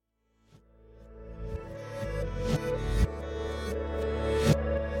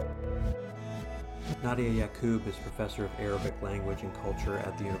Nadia Yaqub is professor of Arabic language and culture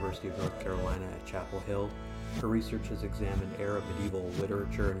at the University of North Carolina at Chapel Hill. Her research has examined Arab medieval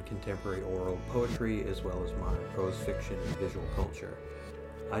literature and contemporary oral poetry, as well as modern prose fiction and visual culture.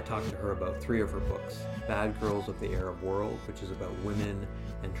 I talked to her about 3 of her books: Bad Girls of the Arab World, which is about women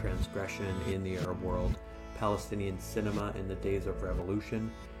and transgression in the Arab world; Palestinian Cinema in the Days of Revolution,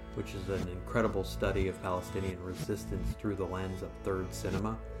 which is an incredible study of Palestinian resistance through the lens of third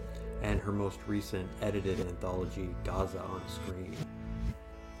cinema; and her most recent edited anthology, Gaza on Screen.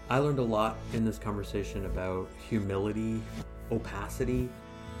 I learned a lot in this conversation about humility, opacity,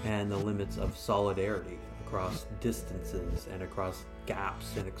 and the limits of solidarity across distances and across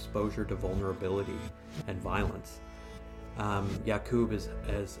gaps in exposure to vulnerability and violence. Yaqub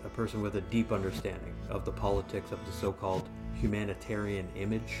is a person with a deep understanding of the politics of the so-called humanitarian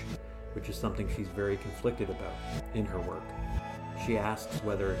image, which is something she's very conflicted about in her work. She asks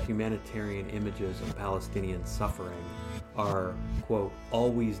whether humanitarian images of Palestinian suffering are, quote,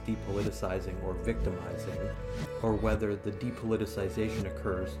 always depoliticizing or victimizing, or whether the depoliticization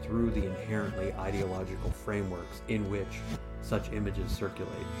occurs through the inherently ideological frameworks in which such images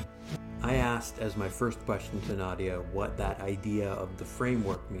circulate. I asked as my first question to Nadia what that idea of the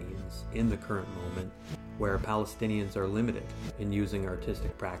framework means in the current moment, where Palestinians are limited in using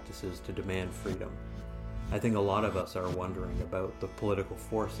artistic practices to demand freedom. I think a lot of us are wondering about the political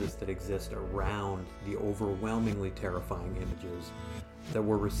forces that exist around the overwhelmingly terrifying images that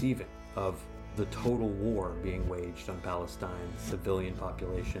we're receiving of the total war being waged on Palestine's civilian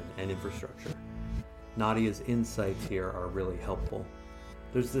population and infrastructure. Nadia's insights here are really helpful.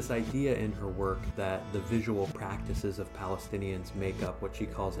 There's this idea in her work that the visual practices of Palestinians make up what she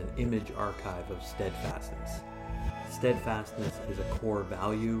calls an image archive of steadfastness. Steadfastness is a core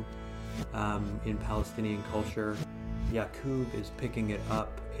value in Palestinian culture. Yaqub is picking it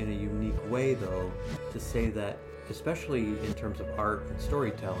up in a unique way, though, to say that, especially in terms of art and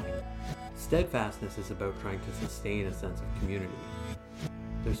storytelling, steadfastness is about trying to sustain a sense of community.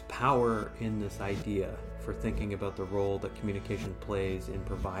 There's power in this idea for thinking about the role that communication plays in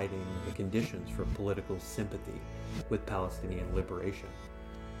providing the conditions for political sympathy with Palestinian liberation.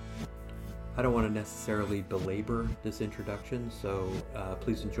 I don't want to necessarily belabor this introduction, so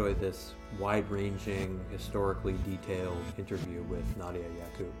please enjoy this wide-ranging, historically detailed interview with Nadia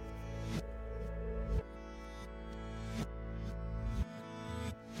Yaqub.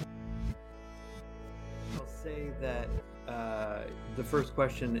 I'll say that the first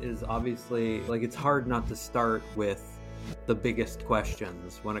question is obviously, it's hard not to start with the biggest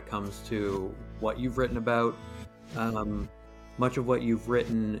questions when it comes to what you've written about. Much of what you've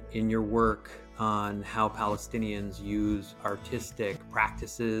written in your work on how Palestinians use artistic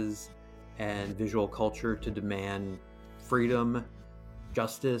practices and visual culture to demand freedom,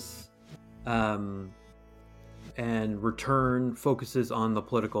 justice, and return focuses on the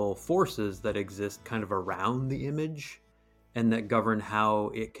political forces that exist kind of around the image and that govern how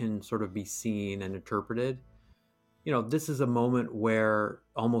it can sort of be seen and interpreted. You know, this is a moment where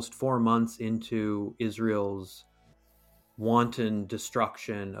almost 4 months into Israel's wanton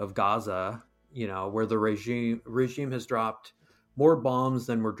destruction of Gaza, where the regime has dropped more bombs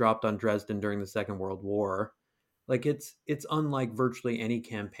than were dropped on Dresden during the Second World War. It's unlike virtually any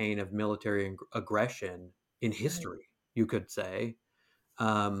campaign of military aggression in history, you could say.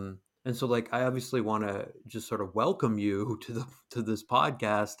 And so I obviously want to just sort of welcome you to this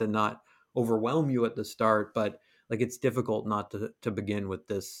podcast and not overwhelm you at the start, but it's difficult not to begin with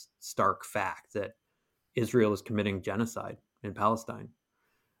this stark fact that Israel is committing genocide in Palestine.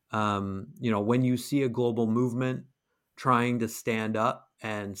 When you see a global movement trying to stand up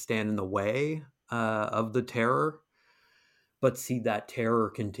and stand in the way of the terror, but see that terror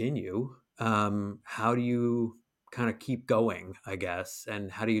continue, how do you kind of keep going, I guess? And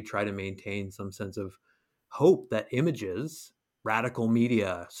how do you try to maintain some sense of hope that images, radical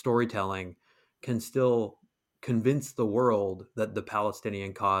media, storytelling can still convince the world that the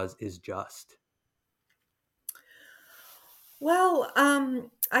Palestinian cause is just? Well,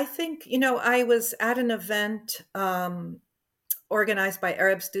 I think, I was at an event organized by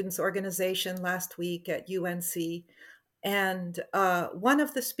Arab Students Organization last week at UNC, and one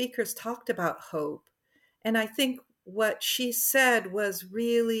of the speakers talked about hope. And I think what she said was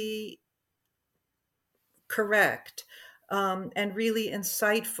really correct and really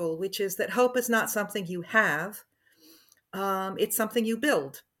insightful, which is that hope is not something you have, it's something you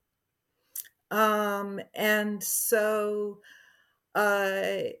build. And so,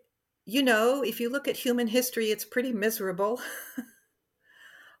 if you look at human history, it's pretty miserable.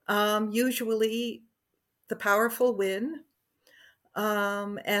 Usually the powerful win,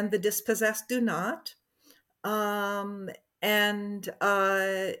 and the dispossessed do not. Um, and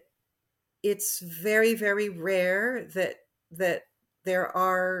it's very, very rare that there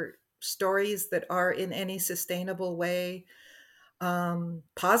are stories that are in any sustainable way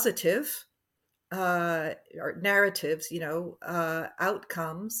positive, or narratives,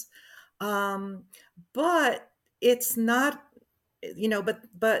 outcomes. Um, but it's not,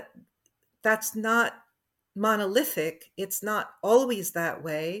 but that's not monolithic. It's not always that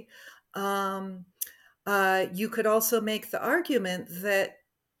way. Um, you could also make the argument that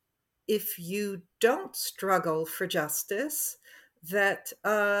if you don't struggle for justice, that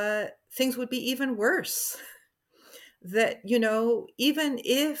things would be even worse. That, even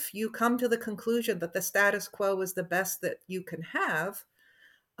if you come to the conclusion that the status quo is the best that you can have,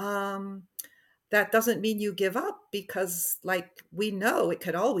 um, that doesn't mean you give up, because, like, we know it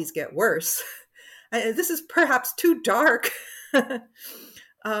could always get worse. This is perhaps too dark, but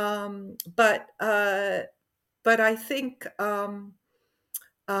I think, uh,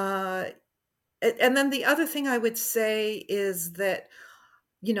 and then the other thing I would say is that,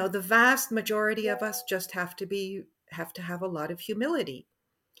 the vast majority of us just have to have a lot of humility.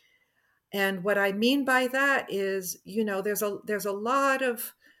 And what I mean by that is, there's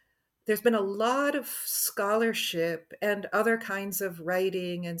been a lot of scholarship and other kinds of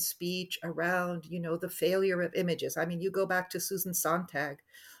writing and speech around, the failure of images. I mean, you go back to Susan Sontag,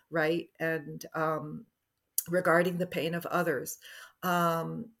 right? And regarding the pain of others.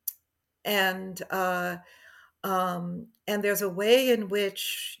 Um, and and there's a way in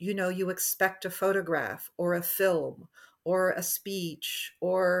which, you expect a photograph or a film or a speech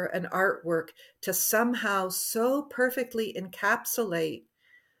or an artwork to somehow so perfectly encapsulate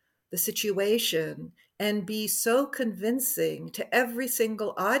the situation and be so convincing to every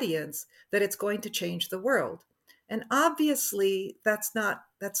single audience that it's going to change the world. And obviously that's not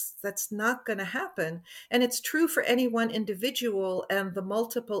going to happen. And it's true for any one individual and the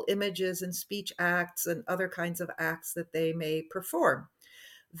multiple images and speech acts and other kinds of acts that they may perform.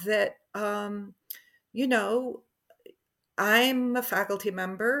 That you know I'm a faculty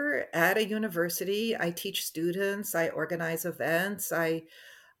member at a university. I teach students, I organize events, I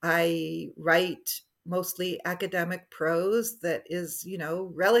write mostly academic prose that is,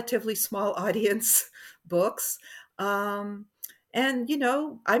 relatively small audience books. Um, and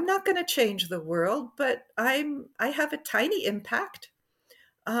I'm not going to change the world, but I have a tiny impact.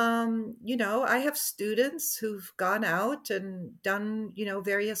 I have students who've gone out and done,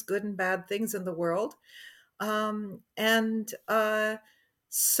 various good and bad things in the world. And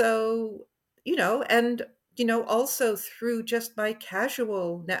so, and, also through just my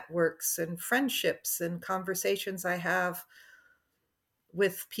casual networks and friendships and conversations I have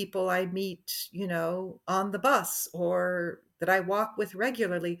with people I meet, on the bus or that I walk with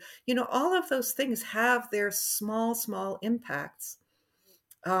regularly, all of those things have their small, small impacts.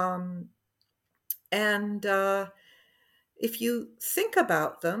 Um, and if you think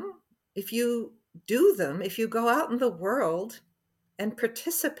about them, if you do them, if you go out in the world and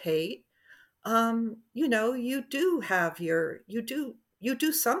participate, you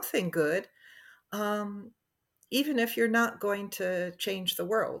do something good, um, even if you're not going to change the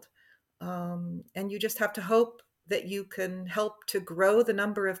world. And you just have to hope that you can help to grow the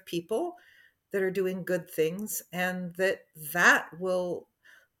number of people that are doing good things, and that will,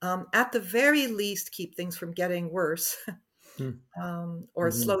 at the very least, keep things from getting worse, or Mm-hmm.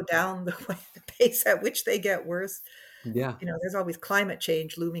 slow down the pace at which they get worse. Yeah. There's always climate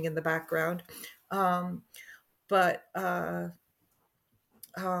change looming in the background. Um, but and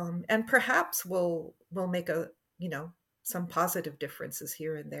perhaps we'll make some positive differences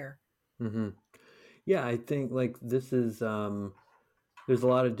here and there. Mm-hmm. Yeah, I think like this is there's a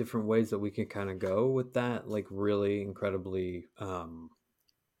lot of different ways that we can kind of go with that, like really incredibly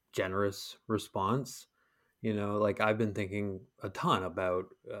generous response. Like I've been thinking a ton about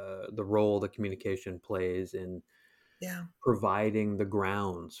the role that communication plays in Yeah. providing the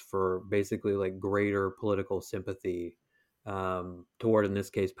grounds for basically like greater political sympathy toward, in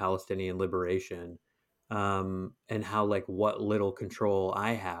this case, Palestinian liberation, and how like what little control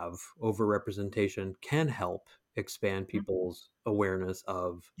I have over representation can help expand Mhm. people's awareness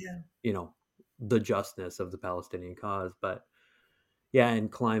of, Yeah. you know, the justness of the Palestinian cause. But yeah,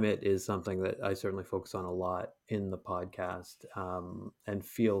 and climate is something that I certainly focus on a lot in the podcast, and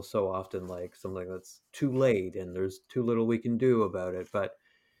feel so often like something that's too late and there's too little we can do about it. But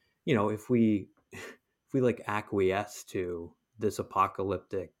if we if we like acquiesce to this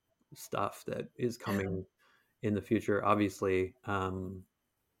apocalyptic stuff that is Yeah. coming in the future, obviously,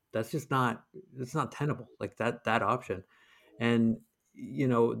 that's just not it's not tenable. Like that option, and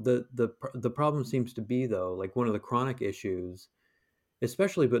the problem seems to be, though, like one of the chronic issues,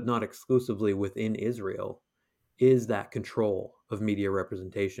 especially but not exclusively within Israel, is that control of media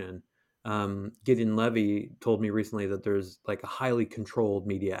representation. Gideon Levy told me recently that there's like a highly controlled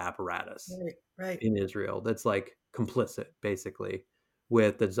media apparatus Right, right. in Israel that's like complicit, basically,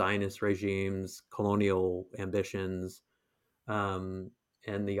 with the Zionist regime's colonial ambitions, um,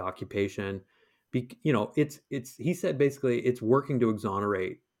 and the occupation. It's he said basically it's working to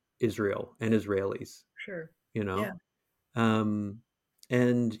exonerate Israel and Israelis. Sure. You Yeah, know, um,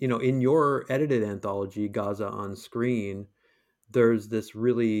 and in your edited anthology, Gaza on Screen, there's this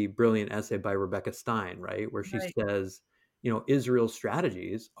really brilliant essay by Rebecca Stein, right, where she right. says, Israel's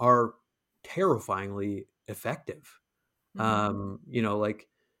strategies are terrifyingly effective. Hmm. Like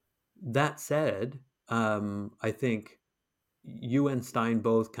that said, I think you and Stein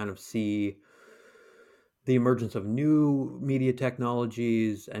both kind of see the emergence of new media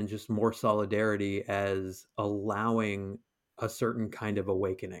technologies and just more solidarity as allowing a certain kind of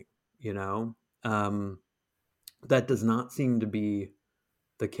awakening, you know? Um, that does not seem to be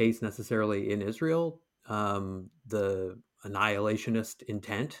the case necessarily in Israel. The annihilationist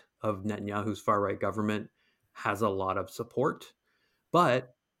intent of Netanyahu's far right government has a lot of support.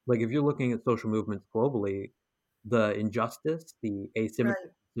 But like if you're looking at social movements globally, the injustice, the asymmetry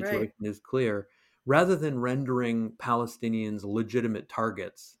Right, right. situation is clear. Rather than rendering Palestinians legitimate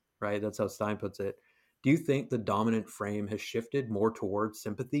targets, right? That's how Stein puts it. Do you think the dominant frame has shifted more towards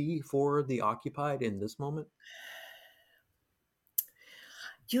sympathy for the occupied in this moment?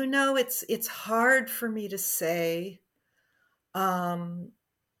 It's hard for me to say. Um,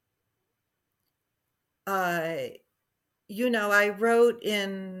 I I wrote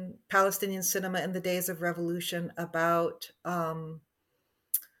in Palestinian Cinema in the Days of Revolution about uh,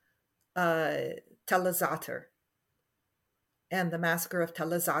 Tel Zatar and the massacre of Tel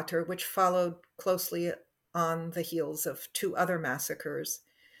Zatar, which followed closely on the heels of two other massacres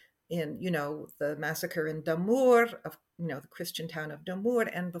in, the massacre in Damour, of, the Christian town of Damour,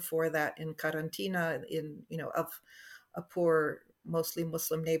 and before that in Karantina, of a poor, mostly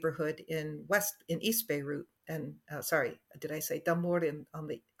Muslim neighborhood in East Beirut. And sorry, did I say Damour on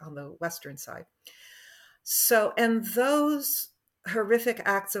the western side? So, and those horrific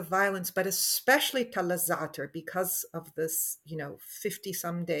acts of violence, but especially Tal Zatar, because of this,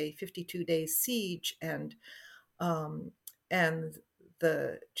 52 day siege, um, and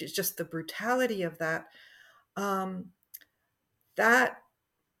just the brutality of that, um, that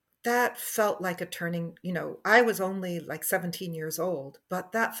that felt like a turning. I was only like 17 years old,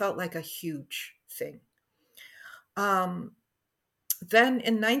 but that felt like a huge thing. Um, then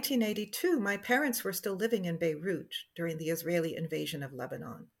in 1982, my parents were still living in Beirut during the Israeli invasion of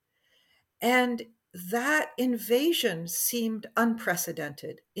Lebanon. And that invasion seemed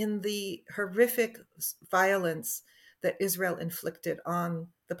unprecedented in the horrific violence that Israel inflicted on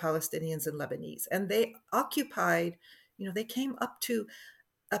the Palestinians and Lebanese. And they occupied, they came up to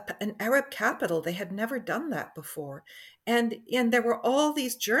an Arab capital. They had never done that before. And there were all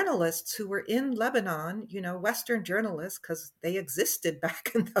these journalists who were in Lebanon, Western journalists, because they existed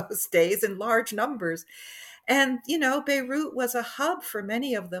back in those days in large numbers. And, Beirut was a hub for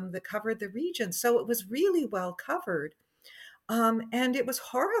many of them that covered the region. So it was really well covered. And it was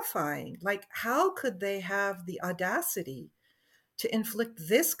horrifying. Like, how could they have the audacity to inflict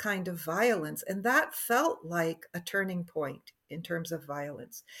this kind of violence? And that felt like a turning point in terms of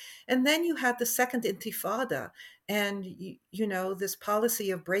violence. And then you had the Second Intifada and, this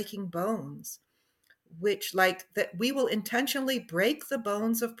policy of breaking bones, which, like, that we will intentionally break the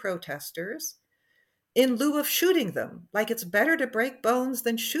bones of protesters in lieu of shooting them. Like, it's better to break bones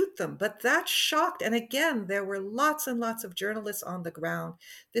than shoot them. But that shocked. And again, there were lots and lots of journalists on the ground.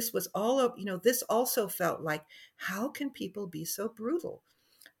 This was all of, this also felt like, how can people be so brutal?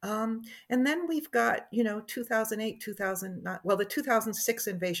 And then we've got, 2008, 2009, well, the 2006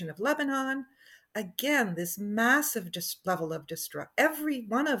 invasion of Lebanon. Again, this massive level of destruction. Every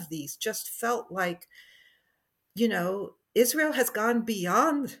one of these just felt like, Israel has gone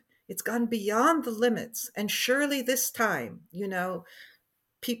beyond, it's gone beyond the limits. And surely this time, the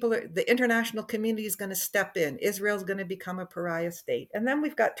international community is going to step in. Israel's going to become a pariah state. And then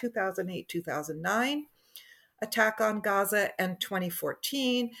we've got 2008, 2009 attack on Gaza, and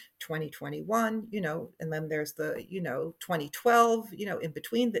 2014, 2021, and then there's the, 2012, in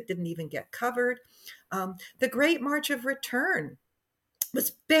between that didn't even get covered. The Great March of Return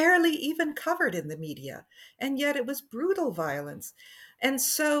was barely even covered in the media, and yet it was brutal violence. And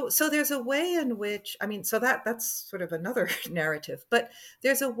so there's a way in which, I mean, so that's sort of another narrative, but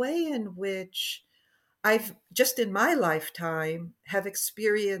there's a way in which I've just in my lifetime have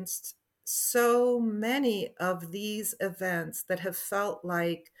experienced so many of these events that have felt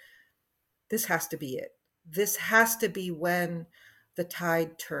like this has to be it. This has to be when the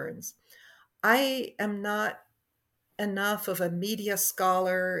tide turns. I am not enough of a media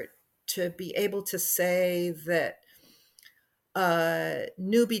scholar to be able to say that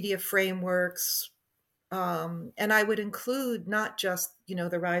new media frameworks, and I would include not just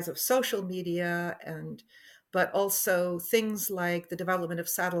the rise of social media but also things like the development of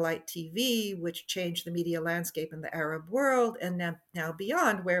satellite TV, which changed the media landscape in the Arab world, and now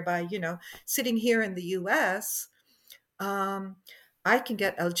beyond, whereby sitting here in the U.S. Um, I can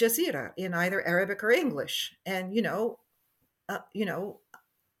get Al Jazeera in either Arabic or English, and uh, you know,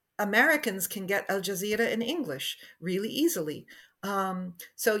 Americans can get Al Jazeera in English really easily.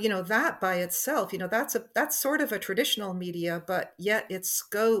 So that by itself, that's sort of a traditional media, but yet its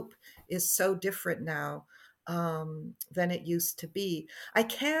scope is so different now than it used to be. I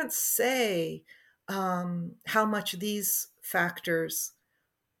can't say how much these factors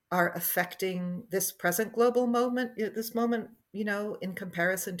are affecting this present global moment, this moment, in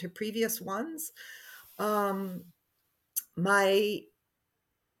comparison to previous ones. Um, my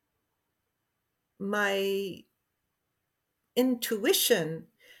my intuition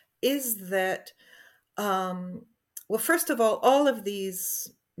is that, um, well, first of all of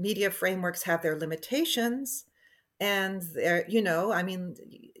these media frameworks have their limitations. And they're, I mean,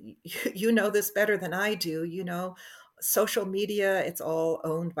 you know this better than I do. Social media, it's all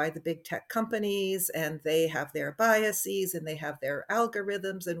owned by the big tech companies, and they have their biases and they have their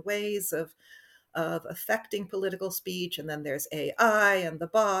algorithms and ways of affecting political speech. And then there's AI and the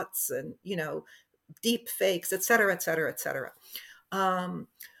bots and, deep fakes, et cetera, et cetera, et cetera. Um,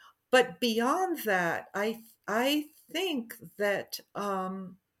 but beyond that, I think that, uh,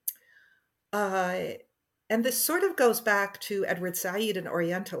 and this sort of goes back to Edward Said and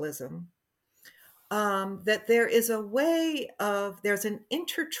Orientalism, that there's an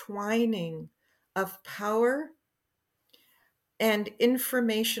intertwining of power and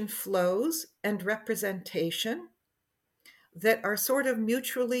information flows and representation that are sort of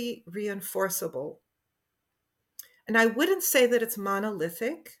mutually reinforceable. And I wouldn't say that it's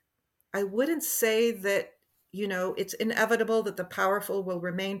monolithic. I wouldn't say that, it's inevitable that the powerful will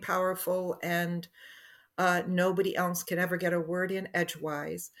remain powerful and nobody else can ever get a word in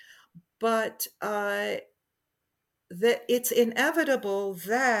edgewise. But that it's inevitable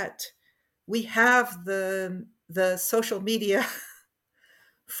that we have the social media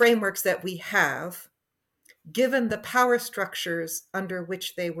frameworks that we have, given the power structures under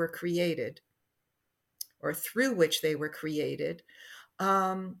which they were created or through which they were created.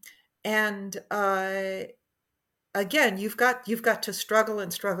 Um, and again, you've got to struggle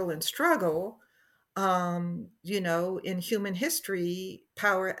and struggle and struggle. In human history,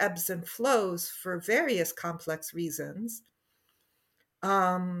 power ebbs and flows for various complex reasons.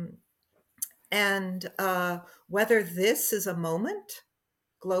 Um, and whether this is a moment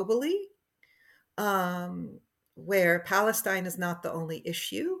globally, um, where Palestine is not the only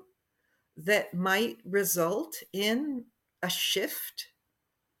issue that might result in a shift,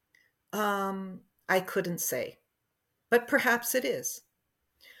 I couldn't say, but perhaps it is.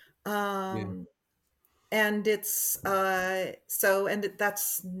 Yeah. Um, and it's so, and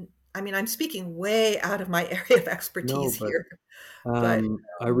that's, I mean, I'm speaking way out of my area of No, expertise but here, but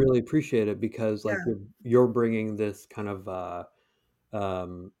I really appreciate it because like yeah. you're bringing this kind of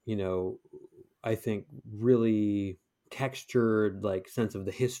you know, I think really textured like sense of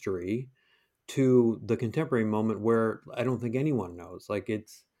the history to the contemporary moment where I don't think anyone knows. Like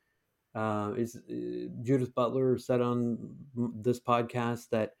it's Judith Butler said on this podcast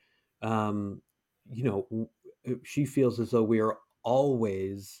that um, you know she feels as though we are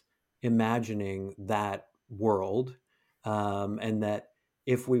always imagining that world, and that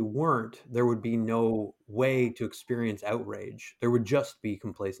if we weren't, there would be no way to experience outrage. There would just be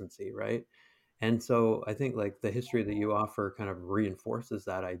complacency, right? And so I think like the history that you offer kind of reinforces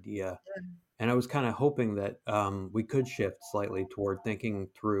that idea. And I was kind of hoping that we could shift slightly toward thinking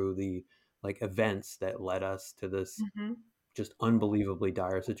through the like events that led us to this Mhm. just unbelievably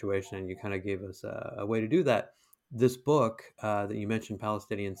dire situation. And you kind of gave us a way to do that. This book that you mentioned,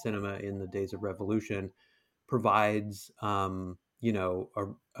 Palestinian Cinema in the Days of Revolution, provides a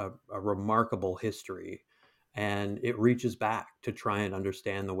remarkable history, and it reaches back to try and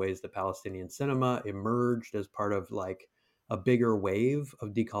understand the ways that Palestinian cinema emerged as part of like a bigger wave of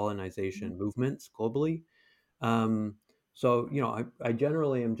Mhm. decolonization movements globally. um, so I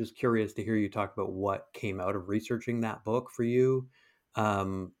generally am just curious to hear you talk about what came out of researching that book for you,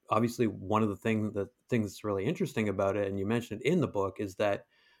 Obviously, one of the things that's really interesting about it, and you mentioned in the book, is that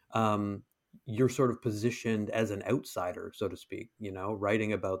um, you're sort of positioned as an outsider, so to speak.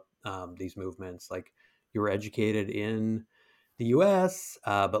 Writing about these movements, like you were educated in the U.S.,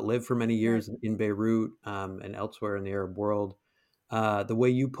 but lived for many Right. years in Beirut and elsewhere in the Arab world. The way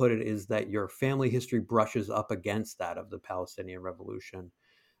you put it is that your family history brushes up against that of the Palestinian Revolution.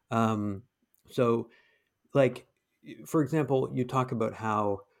 Um, so, like, for example, you talk about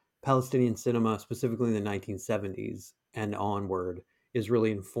how Palestinian cinema, specifically in the 1970s and onward, is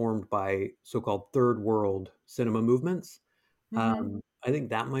really informed by so-called third world cinema movements. Hmm. I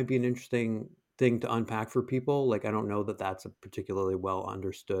think that might be an interesting thing to unpack for people. Like, I don't know that that's a particularly well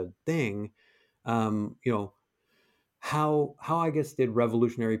understood thing. You know, how I guess did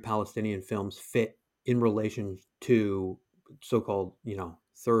revolutionary Palestinian films fit in relation to so-called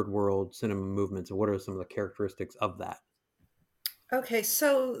third world cinema movements, and what are some of the characteristics of that? Okay,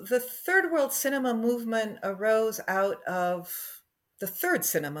 so the third world cinema movement arose out of the third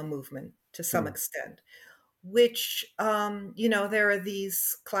cinema movement to some Hmm. extent, which, there are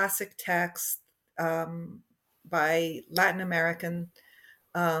these classic texts by Latin American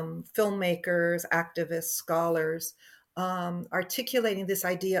filmmakers, activists, scholars, articulating this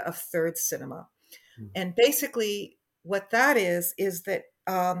idea of third cinema. And basically, what that is that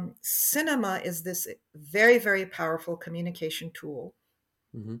cinema is this very, very powerful communication tool.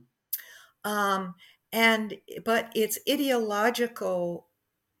 Mm-hmm. Um, and but its ideological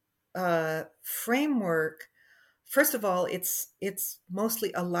framework, first of all, it's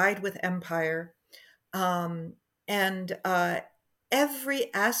mostly allied with empire, um, and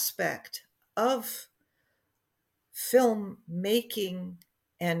every aspect of film making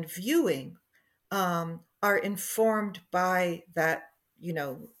and viewing are informed by that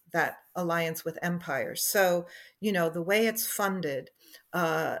alliance with empire. So the way it's funded,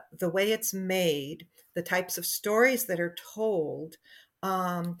 the way it's made, the types of stories that are told,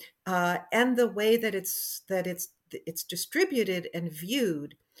 and the way that it's distributed and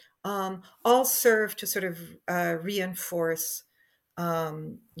viewed, all serve to sort of reinforce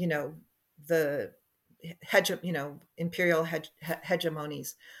the imperial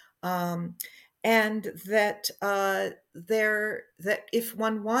hegemonies, um, and that if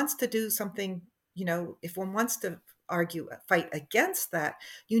one wants to do something, if one wants to fight against that,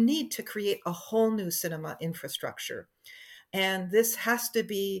 you need to create a whole new cinema infrastructure, and this has to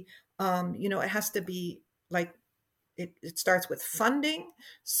be, it has to be like it starts with funding.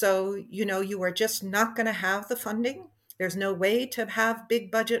 So, you are just not going to have the funding. There's no way to have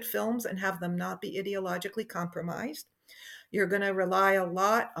big budget films and have them not be ideologically compromised. You're going to rely a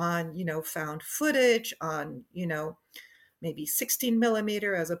lot on, found footage, on, maybe 16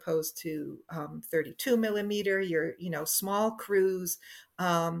 millimeter as opposed to 32 millimeter. Your, small crews,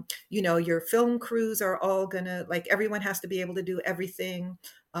 your film crews are all going to, like, everyone has to be able to do everything.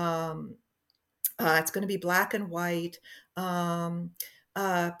 It's going to be black and white, um,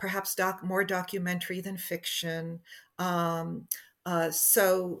 perhaps more documentary than fiction. Um,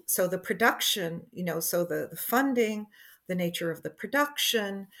 so the production, so the funding, the nature of the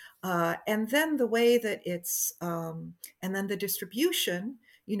production, and then the way that and then the distribution,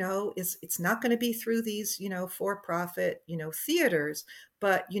 is it's not going to be through these, for-profit, theaters,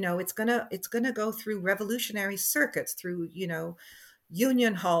 but it's gonna go through revolutionary circuits, through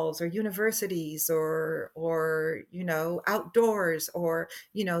union halls or universities, or outdoors, or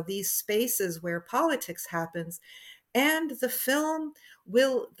these spaces where politics happens. And the film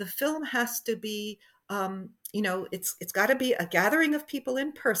has to be, it's got to be a gathering of people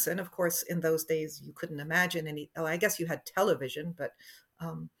in person. Of course, in those days you couldn't imagine I guess you had television, but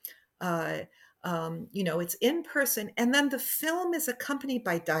um, uh, it's in person, and then the film is accompanied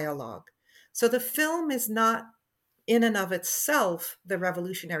by dialogue. So the film is not in and of itself the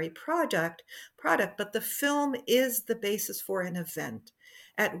revolutionary product, but the film is the basis for an event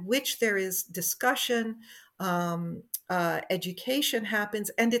at which there is discussion, education happens,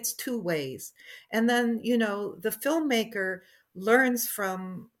 and it's two ways. And then the filmmaker learns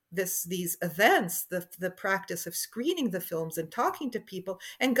from these events, the practice of screening the films and talking to people,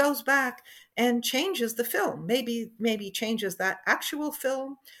 and goes back and changes the film, maybe changes that actual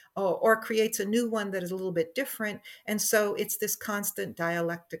film, or creates a new one that is a little bit different. And so it's this constant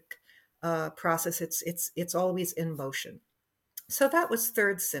dialectic process. It's always in motion. So that was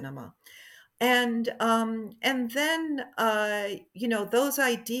third cinema. And then those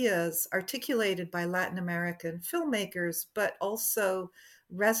ideas articulated by Latin American filmmakers, but also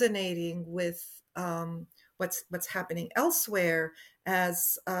resonating with what's happening elsewhere,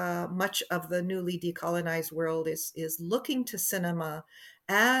 as much of the newly decolonized world is looking to cinema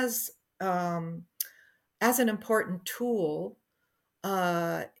as um, as an important tool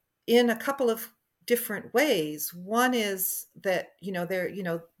uh, in a couple of different ways. One is that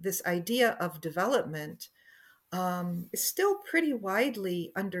this idea of development is still pretty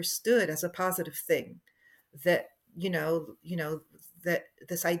widely understood as a positive thing. That that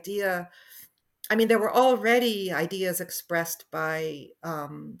this idea. I mean, there were already ideas expressed by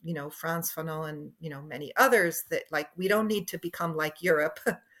Frantz Fanon and many others that like we don't need to become like Europe.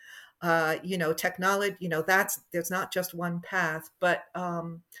 Technology. There's not just one path, but uh,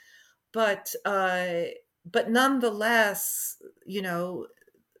 but nonetheless,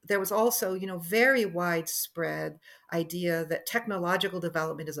 there was also, very widespread idea that technological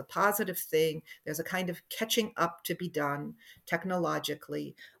development is a positive thing. There's a kind of catching up to be done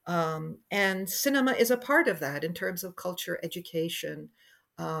technologically. And cinema is a part of that in terms of culture, education,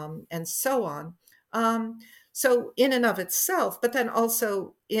 and so on. Um, so, in and of itself, but then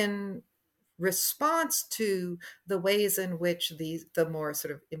also in response to the ways in which the more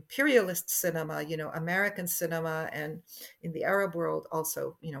sort of imperialist cinema, American cinema, and in the Arab world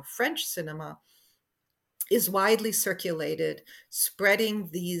also, French cinema is widely circulated, spreading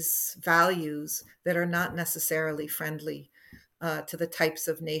these values that are not necessarily friendly to the types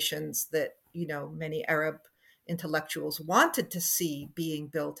of nations that many Arab intellectuals wanted to see being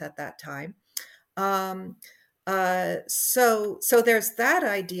built at that time. Um, so there's that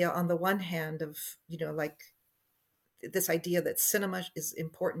idea on the one hand of like this idea that cinema is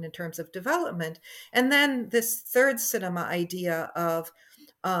important in terms of development, and then this third cinema idea of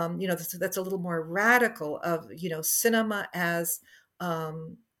that's a little more radical of cinema as a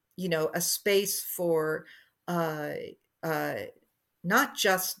space for uh, uh, not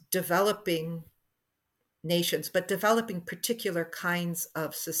just developing nations, but developing particular kinds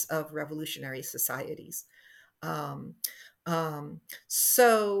of revolutionary societies. Um, um,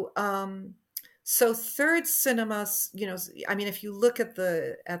 so, um, so third cinemas, I mean, if you look at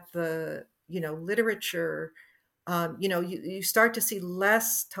the literature, you start to see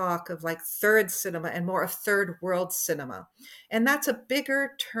less talk of like third cinema and more of third world cinema, and that's a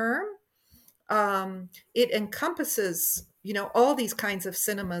bigger term. It encompasses all these kinds of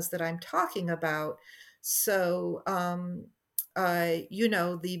cinemas that I'm talking about. So uh,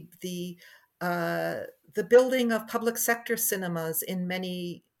 the building of public sector cinemas in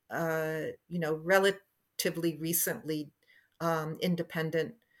many relatively recently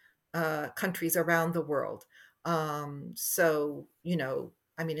independent countries around the world. I mean,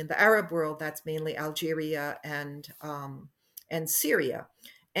 in the Arab world, that's mainly Algeria and Syria,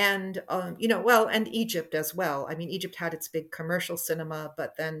 and and Egypt as well. I mean, Egypt had its big commercial cinema,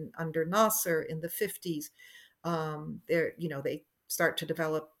 but then under Nasser in the 50s, they start to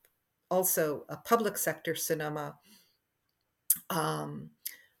develop also a public sector cinema, um,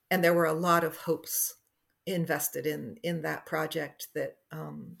 and there were a lot of hopes invested in that project that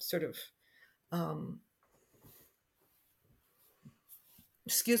sort of um,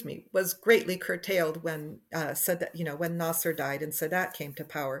 was greatly curtailed when Sadat, when Nasser died and Sadat came to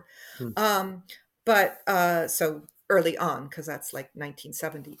power. Hmm. But so early on, because that's like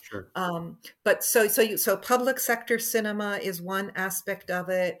 1970. Sure. But so public sector cinema is one aspect of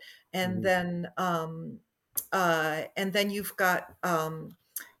it, and Mhm. then you've got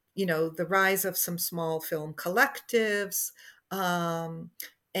the rise of some small film collectives, um,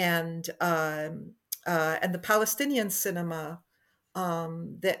 and the Palestinian cinema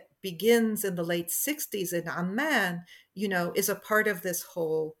that begins in the late 60s in Amman, is a part of this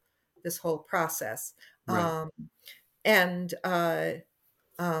whole process. Right. Um, and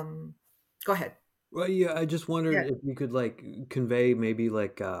um, Go ahead. Well, yeah, I just wondered Yeah. if you could like convey maybe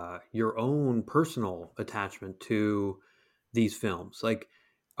like your own personal attachment to these films. Like,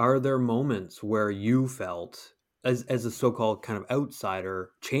 are there moments where you felt as a so-called kind of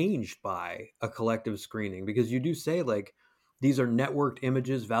outsider changed by a collective screening? Because you do say like these are networked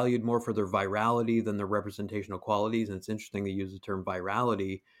images valued more for their virality than their representational qualities, and it's interesting to use the term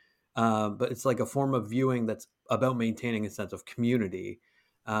virality, but it's like a form of viewing that's about maintaining a sense of community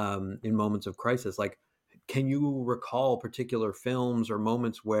in moments of crisis. Like, can you recall particular films or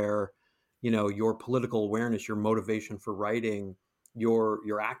moments where, your political awareness, your motivation for writing,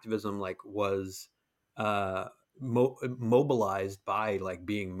 your activism, like was uh, mobilized by like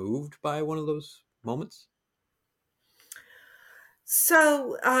being moved by one of those moments?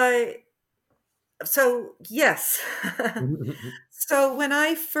 So, yes. So when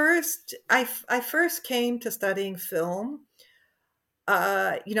I first came to studying film,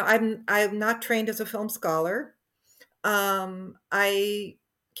 I'm not trained as a film scholar. I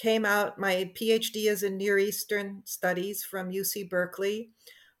came out, my PhD is in Near Eastern Studies from UC Berkeley.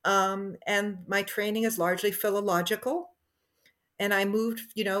 And my training is largely philological. And I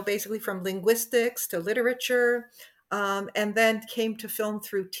moved, basically from linguistics to literature, and then came to film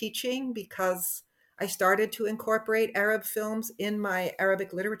through teaching because I started to incorporate Arab films in my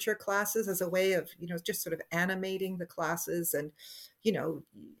Arabic literature classes as a way of, just sort of animating the classes. And, you know,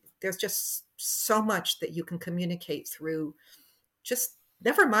 there's just so much that you can communicate through, just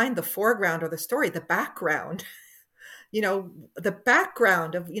never mind the foreground or the story, the background. The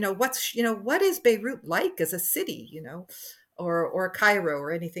background of, what is Beirut like as a city, or Cairo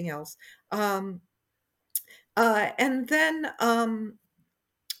or anything else. Um, and then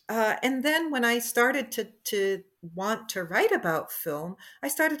when I started to want to write about film, I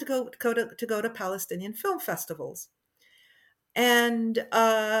started to go to Palestinian film festivals, and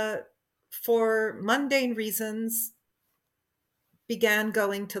for mundane reasons, began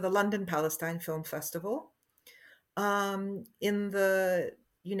going to the London Palestine Film Festival. In the,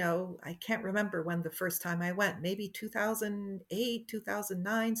 I can't remember when the first time I went, maybe 2008,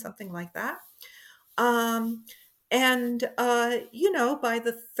 2009, something like that. Um, and, by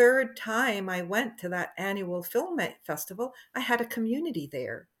the third time I went to that annual festival, I had a community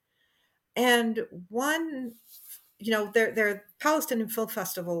there. And one, there are Palestinian film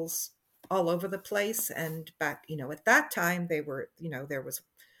festivals all over the place. And back, at that time, they were, there was,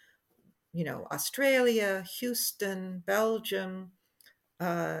 Australia, Houston, Belgium,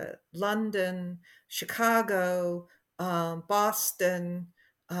 London, Chicago, Boston,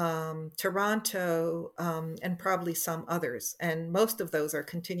 Toronto, and probably some others. And most of those are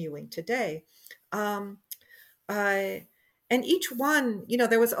continuing today. Um, I, and each one,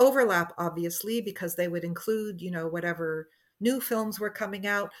 there was overlap, obviously, because they would include, whatever new films were coming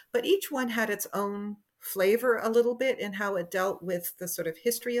out, but each one had its own flavor a little bit in how it dealt with the sort of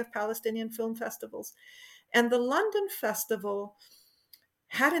history of Palestinian film festivals. And the London Festival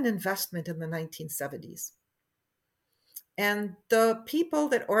had an investment in the 1970s. And the people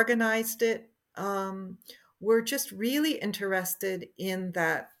that organized it were just really interested in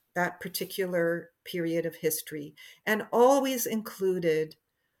that particular period of history, and always included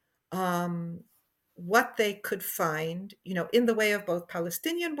what they could find, in the way of both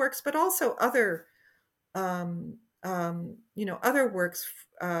Palestinian works, but also other, other works,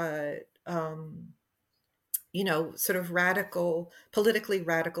 um, sort of politically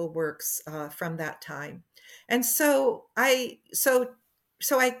radical works from that time. And so I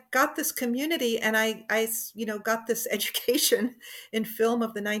got this community, and I got this education in film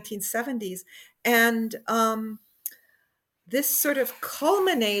of the 1970s, and this sort of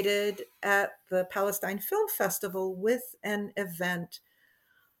culminated at the Palestine Film Festival with an event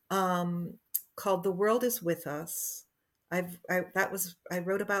um, called "The World Is With Us." I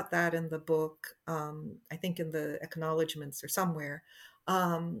wrote about that in the book. I think in the acknowledgments or somewhere,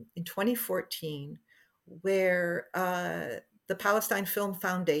 in 2014, where the Palestine Film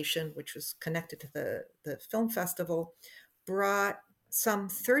Foundation, which was connected to the film festival, brought some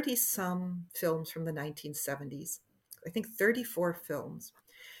 30 some films from the 1970s. I think 34 films,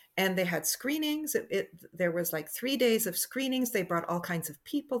 and they had screenings. There was like 3 days of screenings. They brought all kinds of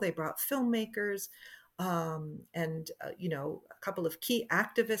people. They brought filmmakers, and a couple of key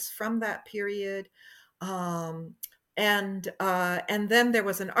activists from that period, um, and then there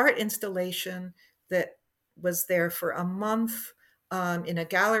was an art installation that was there for a month, in a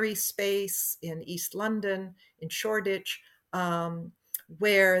gallery space in East London, in Shoreditch,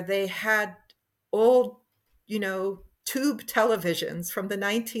 where they had old, tube televisions from the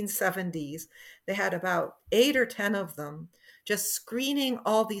 1970s. They had about 8 or 10 of them, just screening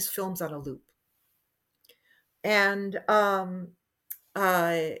all these films on a loop. And uh,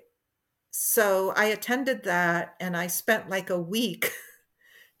 so I attended that, and I spent like a week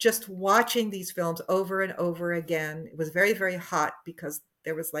just watching these films over and over again. It was very, very hot because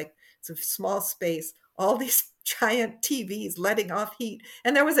there was like some small space, all these giant TVs letting off heat,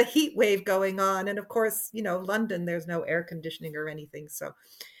 and there was a heat wave going on. And of course, London, there's no air conditioning or anything. So,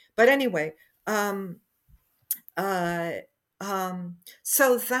 but anyway, um, uh,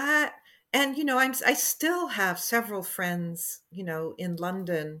 so that, and I still have several friends, in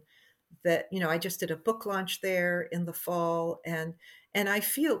London that, I just did a book launch there in the fall, and I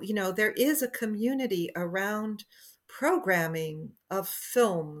feel, there is a community around programming of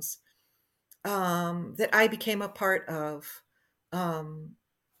films, that I became a part of, um,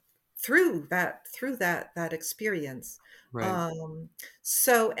 through that experience. Right.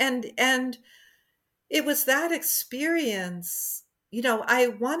 So, and it was that experience. I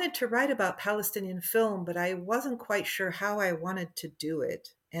wanted to write about Palestinian film, but I wasn't quite sure how I wanted to do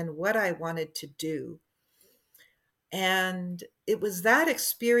it and what I wanted to do. And it was that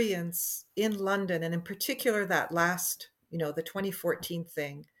experience in London, and in particular that last, the 2014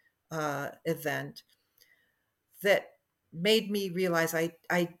 thing, event, that made me realize I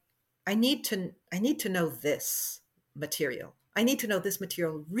need to know this material. I need to know this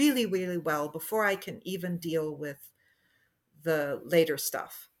material really, really well before I can even deal with the later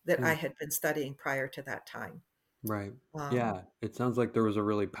stuff that I Mm, had been studying prior to that time. right. Um, Yeah, it sounds like there was a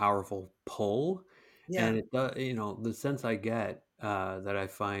really powerful pull, and yeah, it does, the sense I get that I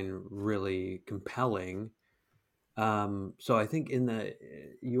find really compelling. So I think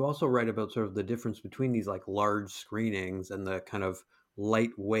you also write about sort of the difference between these like large screenings and the kind of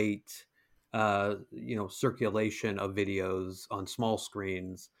lightweight, circulation of videos on small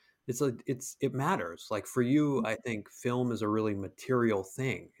screens. It's like it matters. Like for you, I think film is a really material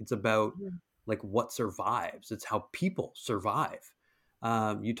thing. It's about mhm, like what survives. It's how people survive.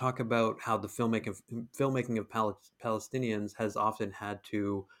 You talk about how the filmmaking of Palestinians has often had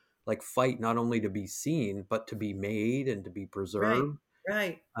to like fight not only to be seen but to be made and to be right, preserved.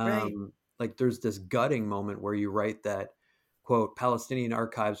 right, right, Like there's this gutting moment where you write that, quote, Palestinian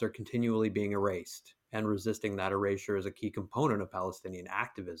archives are continually being erased, and resisting that erasure is a key component of Palestinian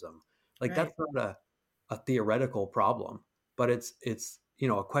activism. Like that's right. not a theoretical problem, but it's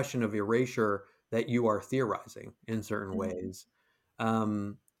a question of erasure that you are theorizing in certain Mhm. ways.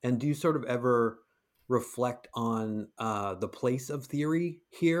 And do you sort of ever reflect on the place of theory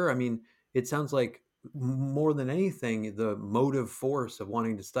here? I mean, it sounds like more than anything, the motive force of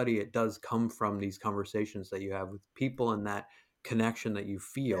wanting to study it does come from these conversations that you have with people and that connection that you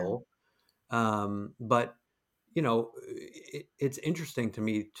Yeah. feel. But it's interesting to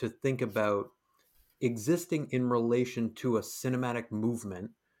me to think about existing in relation to a cinematic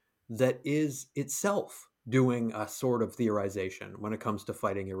movement that is itself doing a sort of theorization when it comes to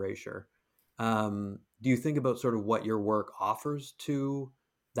fighting erasure. Do you think about sort of what your work offers to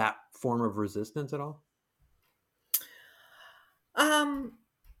that form of resistance at all? Um,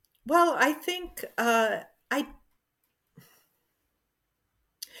 well, I think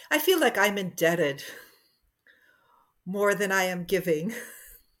I feel like I'm indebted more than I am giving,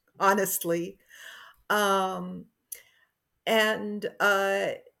 honestly. Um, and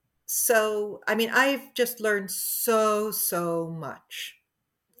so, I mean, I've just learned so much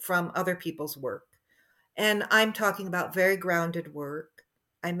from other people's work. And I'm talking about very grounded work.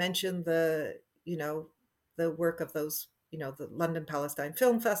 I mentioned the work of those, the London Palestine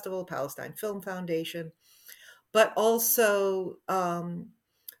Film Festival, Palestine Film Foundation, but also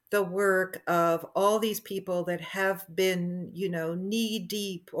the work of all these people that have been, knee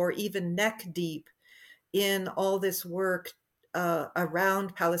deep or even neck deep in all this work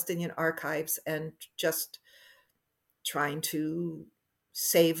around Palestinian archives and just trying to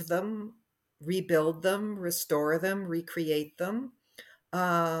save them, rebuild them, restore them, recreate them.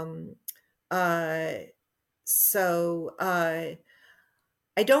 Um, uh, so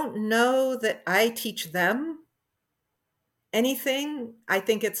I don't know that I teach them anything. I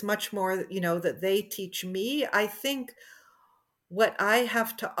think it's much more, that they teach me. I think what I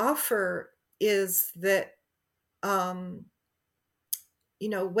have to offer is that, um,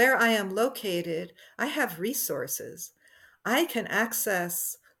 where I am located, I have resources. I can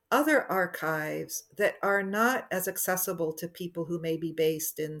access other archives that are not as accessible to people who may be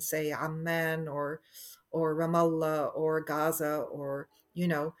based in, say, Amman or Ramallah or Gaza or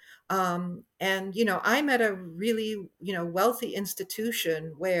and I'm at a really wealthy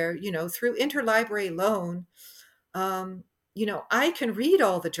institution where through interlibrary loan um, I can read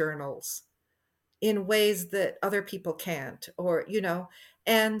all the journals in ways that other people can't or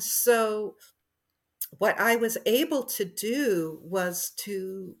and so what I was able to do was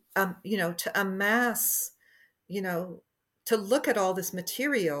to amass, you know, to look at all this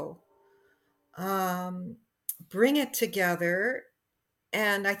material, um, bring it together.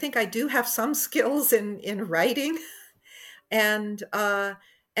 And I think I do have some skills in writing, and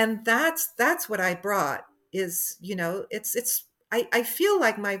that's what I brought is it's I feel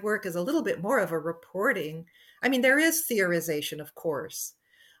like my work is a little bit more of a reporting. I mean, there is theorization, of course,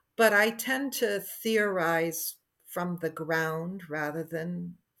 but I tend to theorize from the ground rather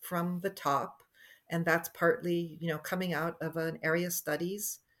than from the top. And that's partly, coming out of an area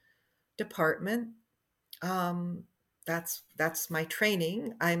studies department. Um, that's my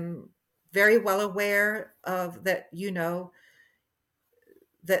training. I'm very well aware of that,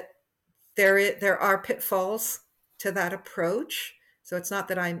 that there are pitfalls to that approach. So it's not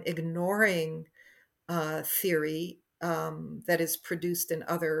that I'm ignoring theory. that is produced in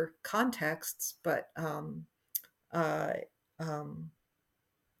other contexts, uh, um,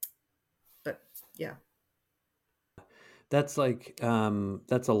 but yeah. That's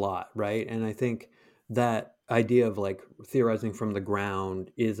that's a lot, right? And I think that idea of like theorizing from the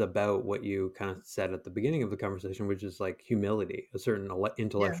ground is about what you kind of said at the beginning of the conversation, which is like humility, a certain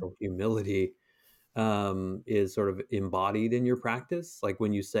Yeah. intellectual humility is sort of embodied in your practice. Like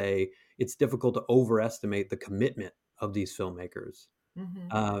when you say it's difficult to overestimate the commitment of these filmmakers. Hmm.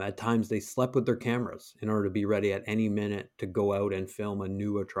 At times they slept with their cameras in order to be ready at any minute to go out and film a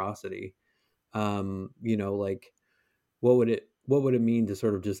new atrocity. Like what would it mean to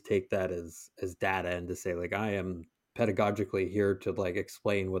sort of just take that as data and to say like I am pedagogically here to like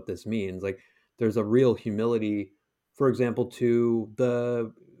explain what this means? Like there's a real humility, for example, to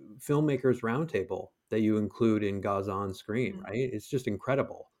the filmmakers roundtable that you include in Gaza on Screen, Hmm. right? It's just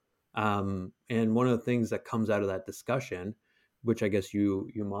incredible. And one of the things that comes out of that discussion, which I guess you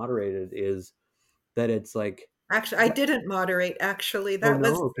moderated, is that it's like, Actually, I didn't moderate. Actually, oh that no,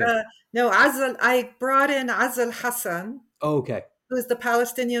 was okay, no Azal. I brought in Azal Hassan, oh, okay, who is the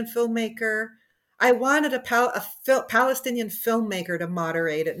Palestinian filmmaker. I wanted Palestinian filmmaker to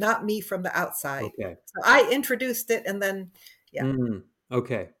moderate it, not me from the outside. okay, So I introduced it, and then yeah,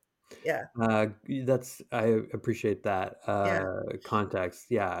 okay. yeah, That's I appreciate that yeah. context.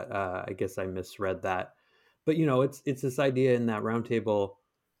 Yeah, I guess I misread that, but it's this idea in that roundtable.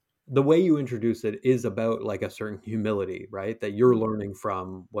 The way you introduce it is about like a certain humility, right? That you're Mm, learning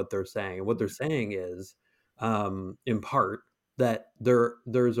from what they're saying, and what they're mm, saying is, in part, that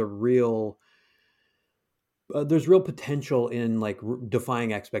there's a real there's real potential in like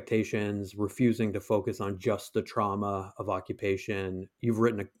defying expectations, refusing to focus on just the trauma of occupation. You've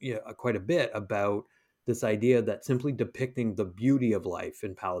written quite a bit about this idea that simply depicting the beauty of life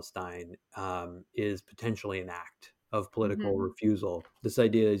in Palestine is potentially an act of political mhm. refusal. This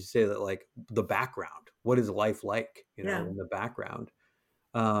idea, as you say, that like the background, what is life like, Yeah. in the background?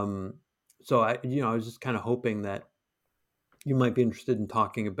 Um, so I was just kind of hoping that you might be interested in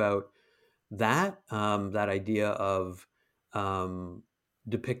talking about that idea of um,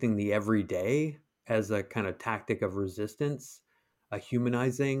 depicting the everyday as a kind of tactic of resistance, a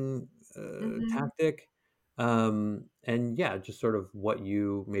humanizing Mhm. tactic, and yeah, just sort of what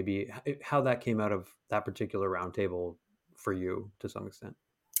you maybe how that came out of that particular roundtable for you to some extent.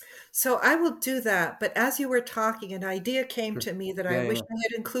 So I will do that. But as you were talking, an idea came Sure. to me that I Yeah, wish yeah. I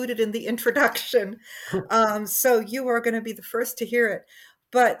had included in the introduction. So you are going to be the first to hear it.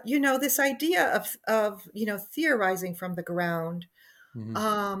 But this idea of theorizing from the ground. Hmm.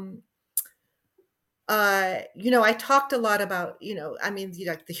 Um, I talked a lot about, I mean,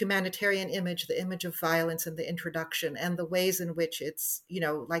 like the humanitarian image, the image of violence in the introduction, and the ways in which it's,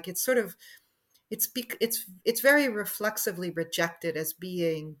 like it's sort of it's very reflexively rejected as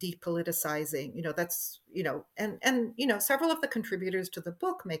being depoliticizing. That's and several of the contributors to the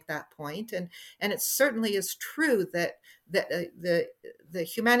book make that point, and it certainly is true that the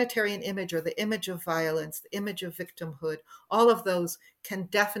humanitarian image, or the image of violence, the image of victimhood, all of those can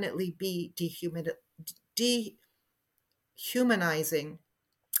definitely be dehumanizing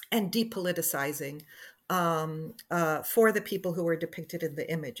and depoliticizing, for the people who are depicted in the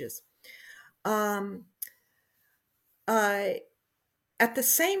images. Um, uh, at the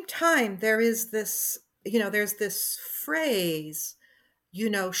same time, there's this phrase,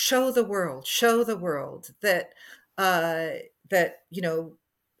 show the world, uh, that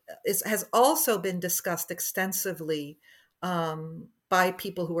has also been discussed extensively, by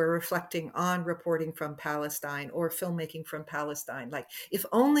people who are reflecting on reporting from Palestine or filmmaking from Palestine. Like, if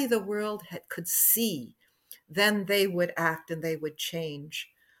only the world could see, then they would act and they would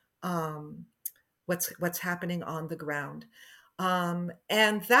change. Um, what's happening on the ground,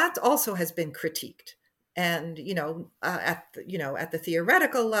 and that also has been critiqued. And at the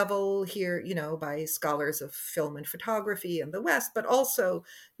theoretical level here, by scholars of film and photography in the West, but also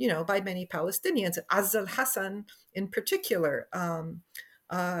by many Palestinians, Azal Hassan in particular.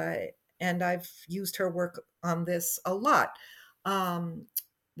 Uh, and I've used her work on this a lot, um,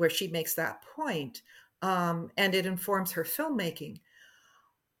 where she makes that point, and it informs her filmmaking.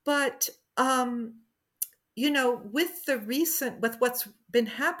 But with what's been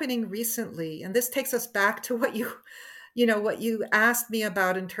happening recently, and this takes us back to what you asked me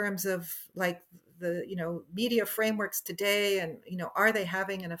about in terms of like the media frameworks today, and are they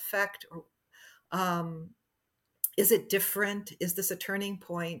having an effect, or um, is it different? Is this a turning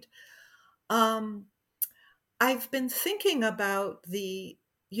point? Um, I've been thinking about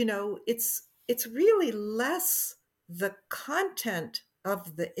it's really less the content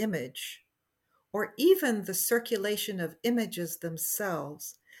of the image, or even the circulation of images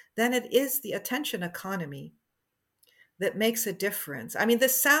themselves than it is the attention economy that makes a difference. I mean,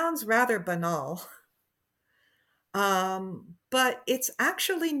 this sounds rather banal, but it's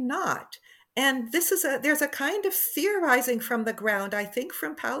actually not. And there's a kind of theorizing from the ground, I think,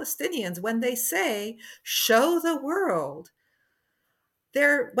 from Palestinians when they say, show the world.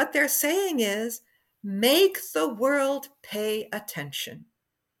 What they're saying is, make the world pay attention.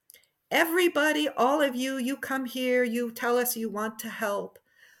 Everybody, all of you, you come here, you tell us you want to help.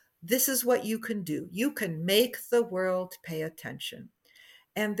 This is what you can do. You can make the world pay attention.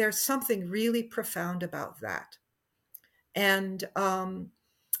 And there's something really profound about that. And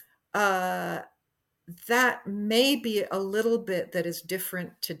uh, that may be a little bit that is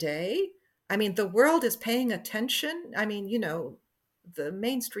different today. I mean, the world is paying attention. I mean, the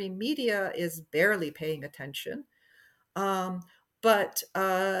mainstream media is barely paying attention, um, but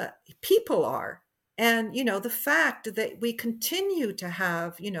people are. And, the fact that we continue to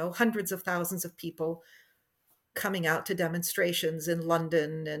have, hundreds of thousands of people coming out to demonstrations in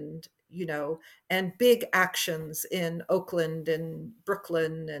London and big actions in Oakland and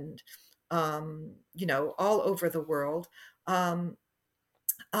Brooklyn and, all over the world, that,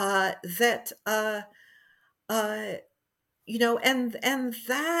 uh, and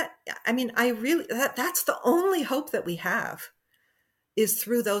that, I mean, that's the only hope that we have is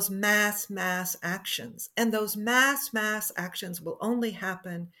through those mass actions. And those mass actions will only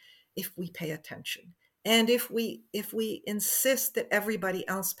happen if we pay attention. And if we insist that everybody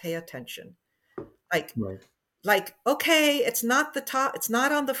else pay attention. Like Right. okay, it's not it's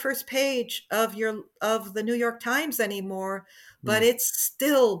not on the first page of the New York Times anymore, but Mm. it's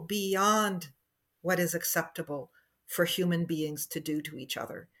still beyond what is acceptable for human beings to do to each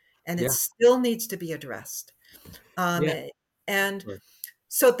other. And it Yeah. still needs to be addressed. Yeah. And Right.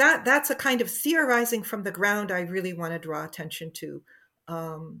 so that's a kind of theorizing from the ground I really want to draw attention to.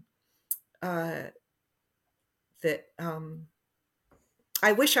 Um, uh, that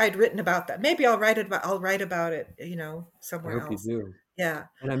I wish I'd written about that. Maybe I'll write about it, I somewhere hope you else. do. Yeah.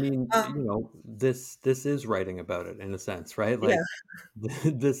 And I mean, Um, this is writing about it in a sense, right? yeah. Like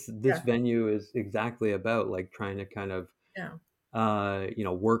this Yeah. venue is exactly about like trying to kind of Yeah.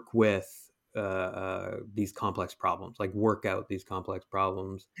 work with these complex problems, like work out these complex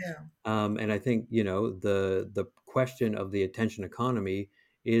problems. Yeah. And I think the question of the attention economy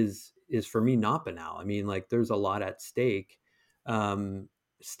is for me not banal. I mean, like there's a lot at stake. Um,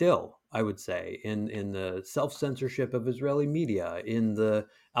 Still, I would say in the self censorship of Israeli media, in the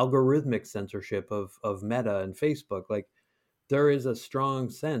algorithmic censorship of Meta and Facebook, like there is a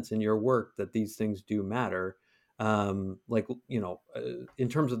strong sense in your work that these things do matter. Like in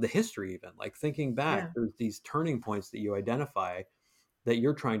terms of the history, even like thinking back, Yeah. there's these turning points that you identify that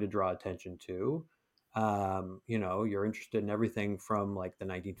you're trying to draw attention to. You're interested in everything from like the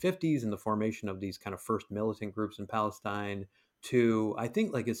 1950s and the formation of these kind of first militant groups in Palestine to, I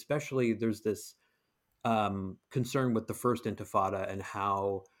think, like especially there's this concern with the first Intifada and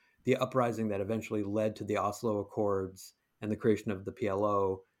how the uprising that eventually led to the Oslo Accords and the creation of the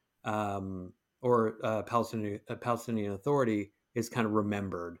PLO, or Palestinian Authority, is kind of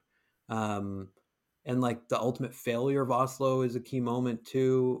remembered. Um, and like the ultimate failure of Oslo is a key moment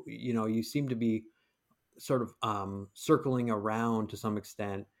too. You seem to be sort of circling around to some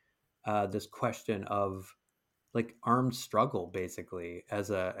extent this question of like armed struggle, basically as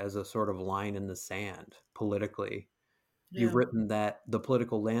a sort of line in the sand politically. You've Yeah. written that the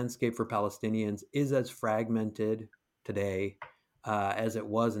political landscape for Palestinians is as fragmented today as it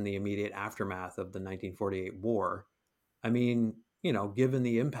was in the immediate aftermath of the 1948 war. I mean, given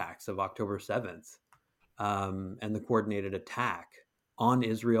the impacts of October 7th, and the coordinated attack on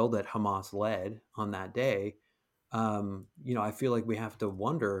Israel that Hamas led on that day, I feel like we have to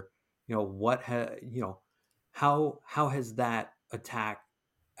wonder, how has that attack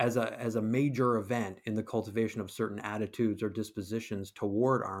as a major event in the cultivation of certain attitudes or dispositions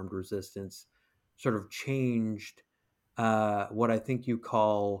toward armed resistance sort of changed what I think you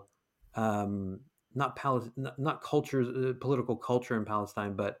call not cultures, political culture in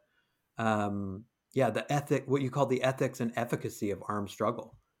Palestine, but yeah, what you call the ethics and efficacy of armed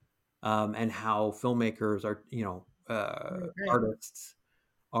struggle, and how filmmakers are, Right. artists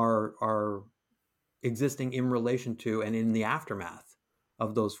are existing in relation to and in the aftermath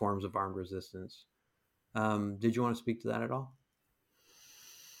of those forms of armed resistance. Did you want to speak to that at all?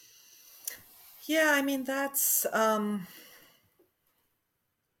 Yeah. I mean, that's,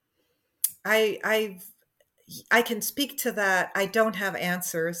 I I can speak to that. I don't have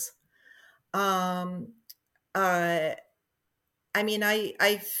answers. Um, uh, I mean,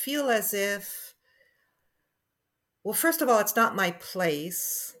 I feel as if, well, first of all, it's not my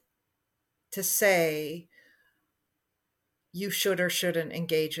place to say you should or shouldn't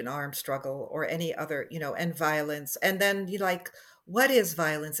engage in armed struggle or any other, and violence. And then you like, what is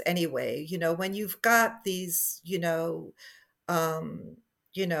violence anyway? When you've got these, um,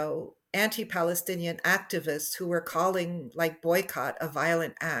 anti-Palestinian activists who were calling like boycott a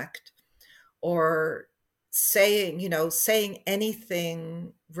violent act, or saying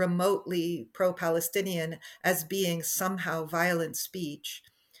anything remotely pro-Palestinian as being somehow violent speech.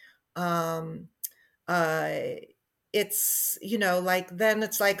 Um, uh, it's like, then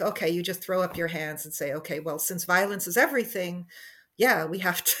it's like, okay, you just throw up your hands and say, okay, well, since violence is everything, yeah, we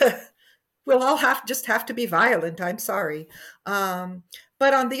have to we'll all have to be violent. I'm sorry.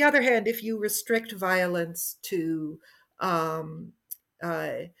 But on the other hand, if you restrict violence to um,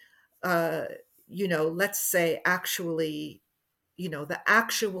 uh, uh, let's say actually, the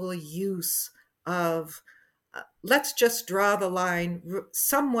actual use of, let's just draw the line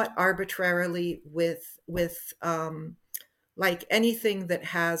somewhat arbitrarily with like anything that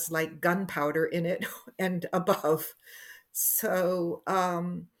has like gunpowder in it and above. So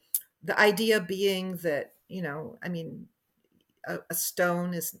the idea being that, I mean, a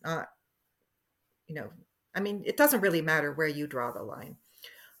stone is not, you know, I mean, it doesn't really matter where you draw the line,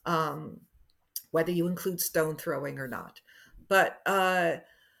 um, whether you include stone throwing or not. But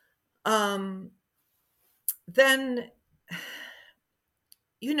um, then,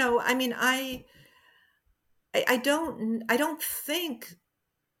 I mean, I don't think,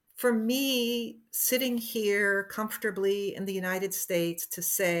 for me sitting here comfortably in the United States, to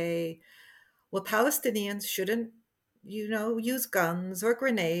say, well, Palestinians shouldn't, use guns or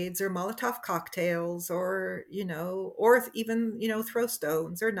grenades or Molotov cocktails, or even, throw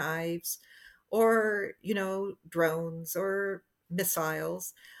stones or knives, or, drones or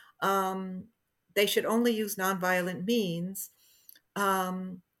missiles. Um, they should only use nonviolent means.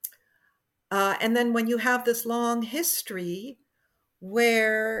 Um, and then when you have this long history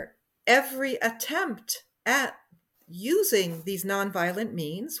where every attempt at using these nonviolent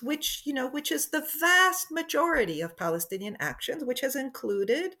means, which is the vast majority of Palestinian actions, which has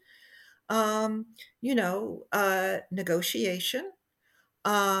included, negotiation,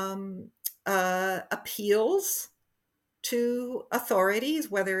 um, appeals to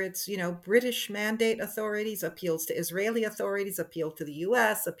authorities, whether it's, British mandate authorities, appeals to Israeli authorities, appeal to the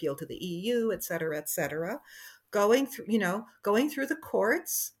US, appeal to the EU, et cetera, going through the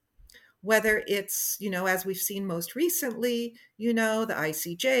courts, whether it's, as we've seen most recently, the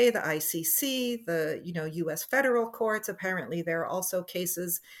ICJ, the ICC, the, US federal courts. Apparently, there are also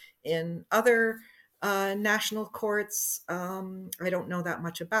cases in other national courts. I don't know that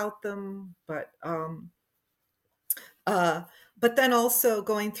much about them, uh, but then also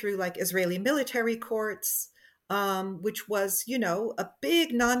going through like Israeli military courts, which was, a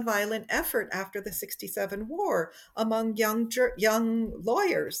big nonviolent effort after the '67 war among young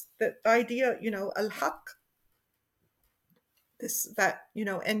lawyers. That idea, Al Haq, that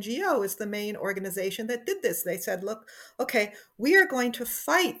NGO is the main organization that did this. They said, look, okay, we are going to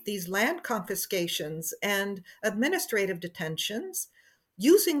fight these land confiscations and administrative detentions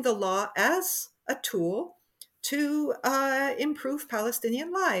using the law as a tool to improve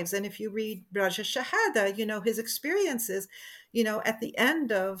Palestinian lives. And if you read Raja Shahada, his experiences, at the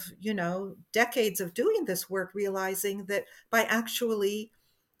end of, decades of doing this work, realizing that by actually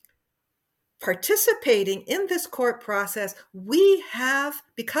participating in this court process, we have,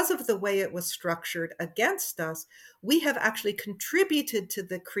 because of the way it was structured against us, we have actually contributed to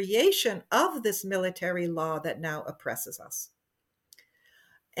the creation of this military law that now oppresses us.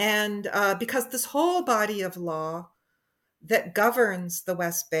 And because this whole body of law that governs the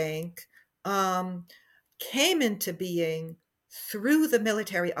West Bank came into being through the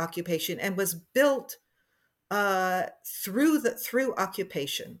military occupation and was built through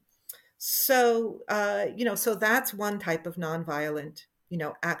occupation. So, so that's one type of nonviolent,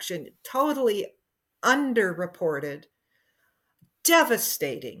 action, totally underreported,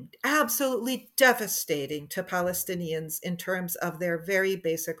 devastating, absolutely devastating to Palestinians in terms of their very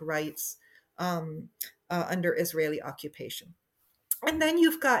basic rights under Israeli occupation. And then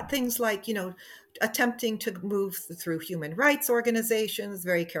you've got things like, attempting to move through human rights organizations,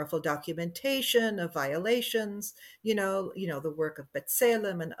 very careful documentation of violations, the work of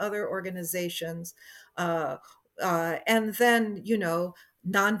B'Tselem and other organizations. And then,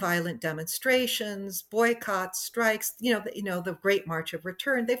 nonviolent demonstrations, boycotts, strikes, the Great March of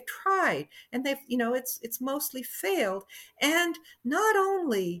Return. They've tried, and they've, it's mostly failed. And not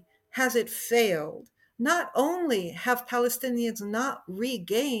only has it failed, not only have Palestinians not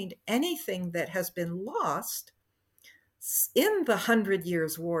regained anything that has been lost, in the 100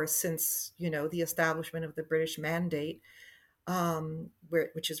 Years' War, since the establishment of the British Mandate,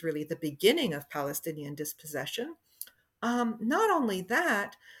 which is really the beginning of Palestinian dispossession. Not only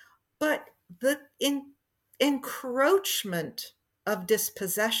that, but the encroachment of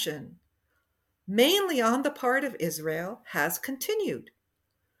dispossession, mainly on the part of Israel, has continued.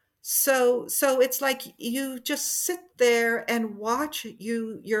 So it's like you just sit there and watch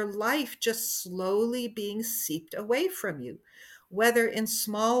your life just slowly being seeped away from you, whether in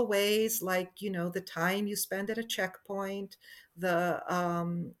small ways like the time you spend at a checkpoint, the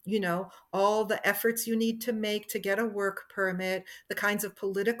all the efforts you need to make to get a work permit, the kinds of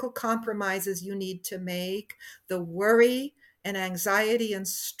political compromises you need to make, the worry and anxiety and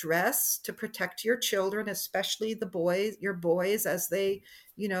stress to protect your children, especially your boys, as they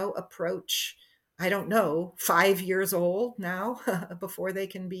approach, I don't know, 5 years old now, before they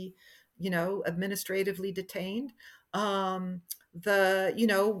can be, administratively detained.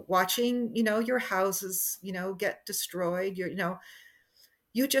 Watching, your houses, get destroyed.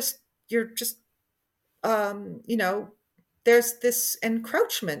 You just, you're just, um, you know, there's this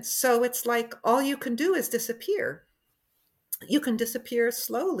encroachment. So it's like all you can do is disappear. You can disappear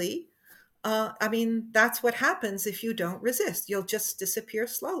slowly. I mean, that's what happens if you don't resist. You'll just disappear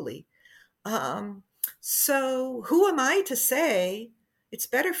slowly. Um, so who am I to say it's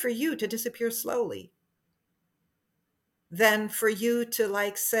better for you to disappear slowly than for you to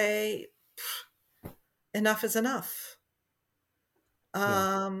like say enough is enough.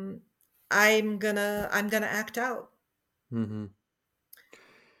 Yeah. Um, I'm gonna act out, Mm-hmm.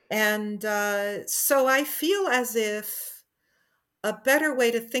 and so I feel as if a better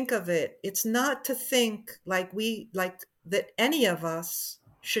way to think of it, it's not to think like that any of us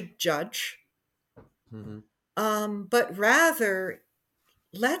should judge, Mm-hmm. but rather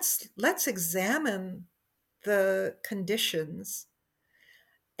let's examine the conditions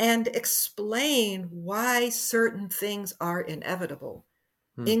and explain why certain things are inevitable,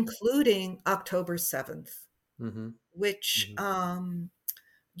 including October 7th, Mm-hmm. which, Mm-hmm.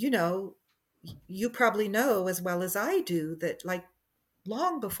 you know, you probably know as well as I do that, like,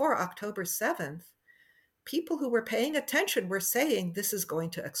 long before October 7th, people who were paying attention were saying this is going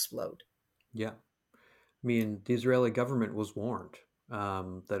to explode. Yeah. I mean, the Israeli government was warned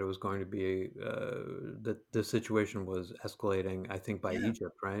that it was going to be that the situation was escalating. I think by Yeah.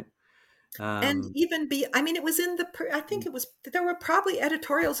 Egypt, right? And Um, even I mean, it was I think there were probably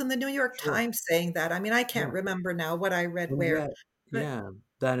editorials in the New York sure. Times saying that. I mean, I Yeah. can't remember now what I read And where, yet, but yeah,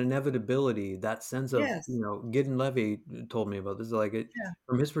 that inevitability, that sense of, yes. Gideon Levy told me about this. Like it Yeah.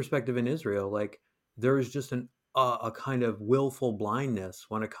 from his perspective in Israel, like there is just a kind of willful blindness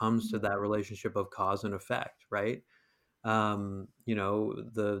when it comes to Mhm. that relationship of cause and effect, right? The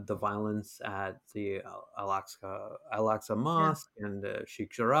violence at the Al-Aqsa Yeah. Mosque and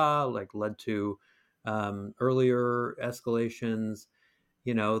Sheikh Jarrah like led to earlier escalations.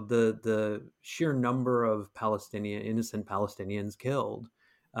 The sheer number of innocent Palestinians killed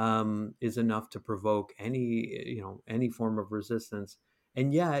is enough to provoke any form of resistance,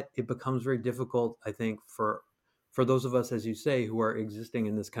 and yet it becomes very difficult, I think, for those of us, as you say, who are existing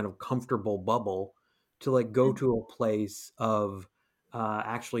in this kind of comfortable bubble, to like go Mm. to a place of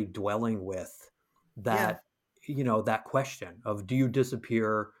actually dwelling with Yeah. that question of, do you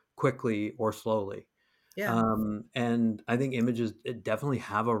disappear quickly or slowly? Yeah. And I think images definitely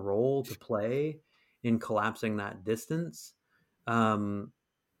have a role to play in collapsing that distance. Um,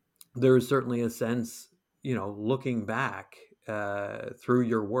 there is certainly a sense, looking back through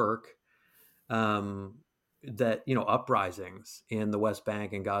your work, um, that uprisings in the West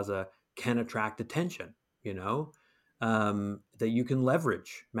Bank and Gaza can attract attention. That you can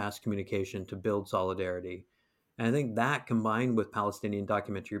leverage mass communication to build solidarity, and I think that combined with Palestinian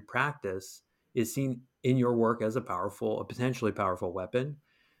documentary practice is seen in your work as a potentially powerful weapon.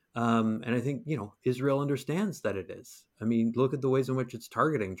 And I think Israel understands that it is. I mean, look at the ways in which it's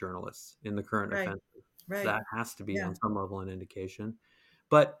targeting journalists in the current Right. offensive. Right. That has to be Yeah. on some level an indication.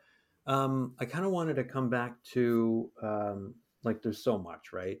 But I kind of wanted to come back to like there's so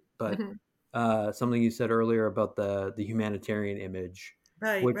much, right? But Mhm. something you said earlier about the humanitarian image,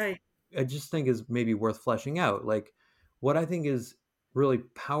 Right. which Right. I just think is maybe worth fleshing out. Like what I think is really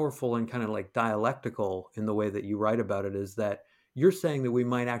powerful and kind of like dialectical in the way that you write about it is that you're saying that we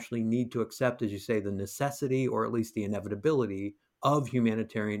might actually need to accept, as you say, the necessity or at least the inevitability of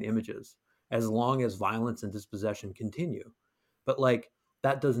humanitarian images as long as violence and dispossession continue. But like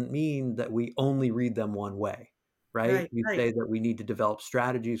that doesn't mean that we only read them one way, right? Right. You Right. say that we need to develop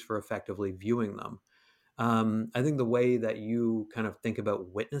strategies for effectively viewing them. I think the way that you kind of think about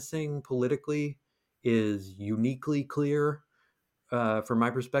witnessing politically is uniquely clear from my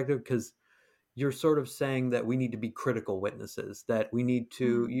perspective, because you're sort of saying that we need to be critical witnesses, that we need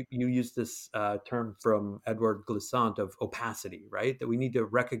to, Mhm. you use this term from Edward Glissant of opacity, right? That we need to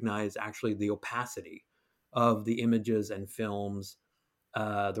recognize actually the opacity of the images and films,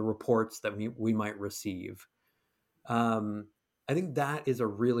 the reports that we might receive. Um, I think that is a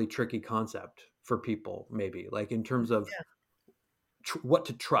really tricky concept for people, maybe, like in terms of Yeah. what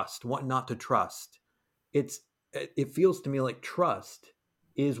to trust, what not to trust. It's it feels to me like trust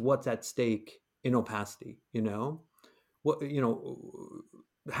is what's at stake in opacity. What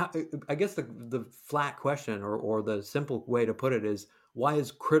how, I guess the flat question, or the simple way to put it is, why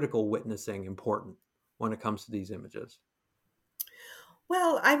is critical witnessing important when it comes to these images?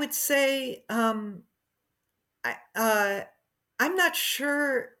 Well, I would say I'm not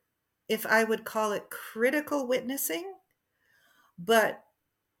sure if I would call it critical witnessing, but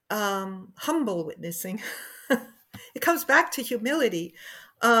humble witnessing. It comes back to humility.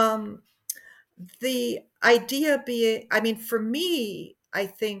 Um, the idea being, I mean, for me, I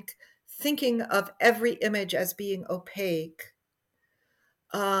think thinking of every image as being opaque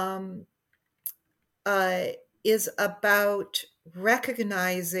um, uh, is about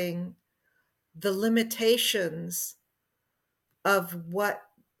recognizing the limitations of what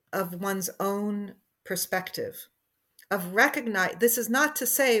of one's own perspective, of recognize this is not to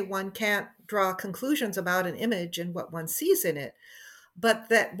say one can't draw conclusions about an image and what one sees in it, but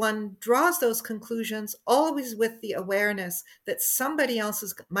that one draws those conclusions always with the awareness that somebody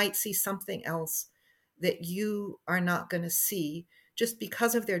else might see something else that you are not going to see, just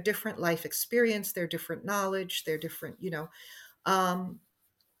because of their different life experience, their different knowledge, their different, um,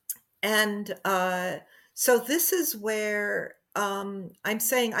 and so this is where I'm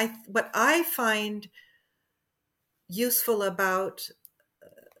saying what I find useful about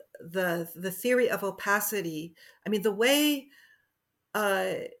the theory of opacity. I mean, the way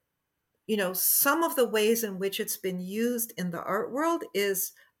uh, some of the ways in which it's been used in the art world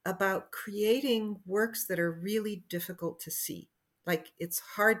is about creating works that are really difficult to see. Like it's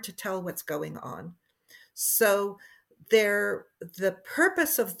hard to tell what's going on. So the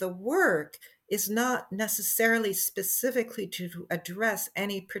purpose of the work is not necessarily specifically to address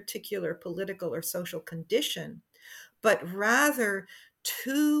any particular political or social condition, but rather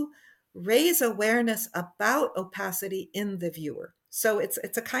to raise awareness about opacity in the viewer. So it's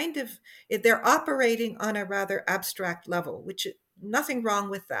a kind of they're operating on a rather abstract level, which nothing wrong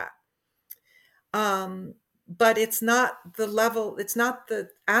with that. But it's not the level, it's not the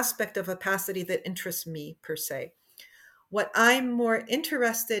aspect of opacity that interests me per se. What I'm more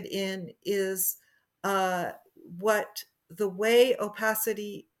interested in is what the way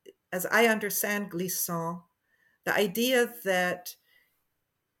opacity, as I understand Glissant, the idea that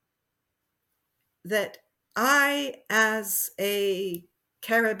I, as a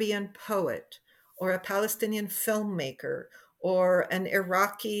Caribbean poet or a Palestinian filmmaker or an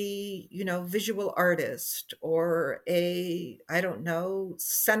Iraqi, visual artist or I don't know,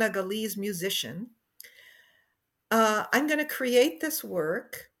 Senegalese musician, I'm going to create this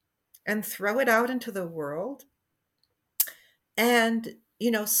work and throw it out into the world. And,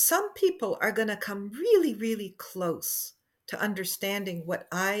 some people are going to come really, really close to understanding what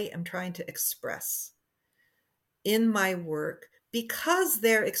I am trying to express in my work because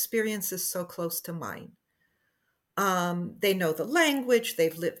their experience is so close to mine. They know the language,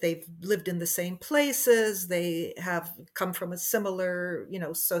 they've lived in the same places, they have come from a similar,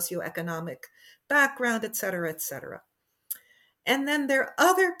 socioeconomic background, et cetera, et cetera. And then there are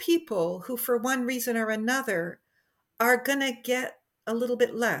other people who, for one reason or another, are going to get a little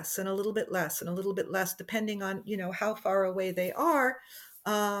bit less and a little bit less and a little bit less, depending on, how far away they are.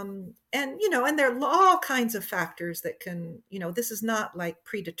 And there are all kinds of factors that can, this is not like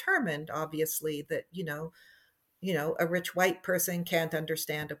predetermined, obviously, that, a rich white person can't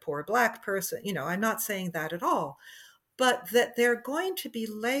understand a poor black person. I'm not saying that at all, but that there are going to be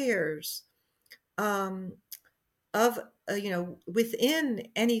layers um, of within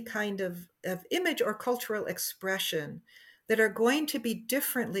any kind of image or cultural expression that are going to be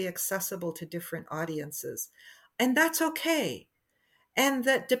differently accessible to different audiences, and that's okay. And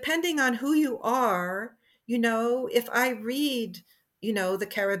that depending on who you are, if I read the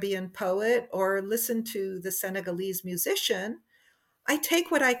Caribbean poet or listen to the Senegalese musician, I take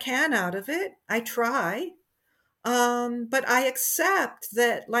what I can out of it, I try, but I accept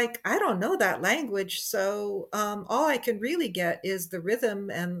that, like, I don't know that language, so all I can really get is the rhythm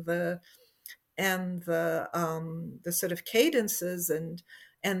and the sort of cadences, and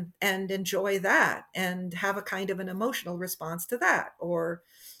enjoy that and have a kind of an emotional response to that, or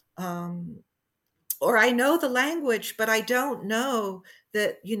um, or I know the language, but I don't know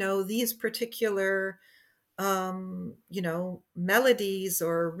that, these particular, melodies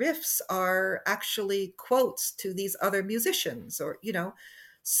or riffs are actually quotes to these other musicians, or,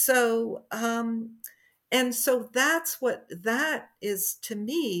 so, and so that is to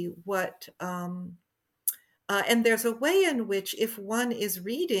me what, and there's a way in which, if one is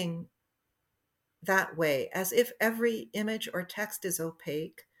reading that way, as if every image or text is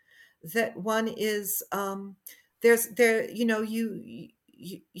opaque, that one is, there's there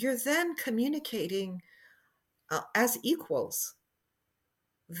you're then communicating, as equals,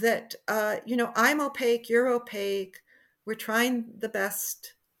 that, I'm opaque, you're opaque, we're trying the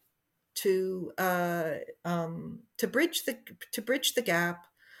best to, to bridge the gap.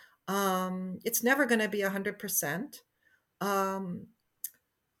 It's never going to be 100%, um,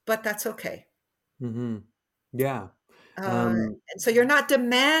 but that's okay. Hmm. Yeah. uh, Um, and so you're not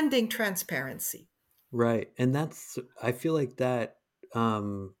demanding transparency. right. And I feel like that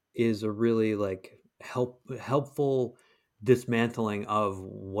is a really like helpful dismantling of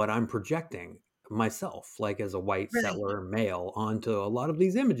what I'm projecting myself, like as a white Right, settler male, onto a lot of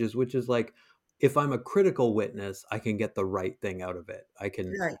these images, which is like, if I'm a critical witness, I can get the right thing out of it. I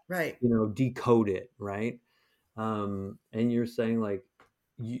can, right, right, decode it, right? And you're saying like,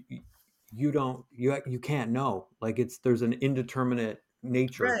 you you don't you can't know, like there's an indeterminate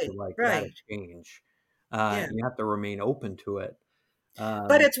nature to right, like that right. exchange. Yeah. You have to remain open to it.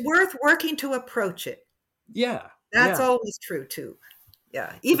 But um it's worth working to approach it. yeah, That's yeah, always true too.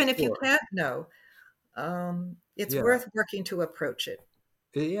 Yeah. for Even if you sure. can't know, it's Yeah. worth working to approach it.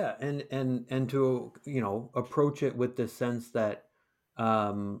 Yeah, and to approach it with the sense that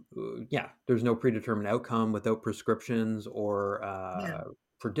yeah, there's no predetermined outcome without prescriptions or Yeah.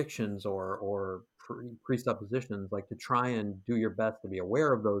 predictions or presuppositions, like to try and do your best to be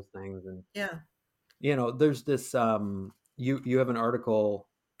aware of those things. And Yeah. there's this you have an article,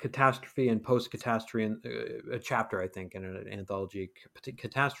 catastrophe and post catastrophe, in a chapter I think in an anthology,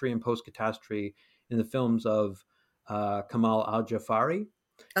 catastrophe and post catastrophe in the films of Kamal al-Jafari.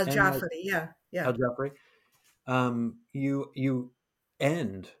 Al And like Jafari. Yeah. Al Yeah. Jafari, you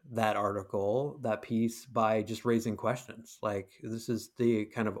end that article, that piece, by just raising questions. Like, this is the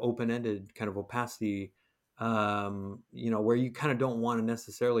kind of open-ended kind of opacity, where you kind of don't want to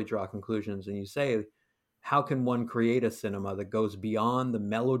necessarily draw conclusions, and you say, how can one create a cinema that goes beyond the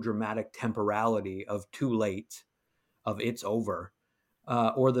melodramatic temporality of too late, of it's over,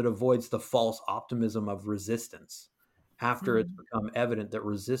 or that avoids the false optimism of resistance after it's Mhm. become evident that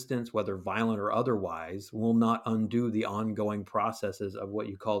resistance, whether violent or otherwise, will not undo the ongoing processes of what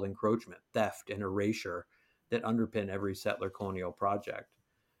you called encroachment, theft, and erasure that underpin every settler colonial project.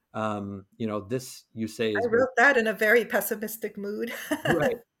 This, you say, I is very wrote that in a very pessimistic mood.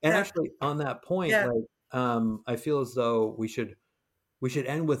 right. And Yeah. actually, on that point, Yeah. like, I feel as though we should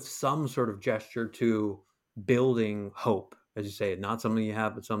end with some sort of gesture to building hope, as you say, not something you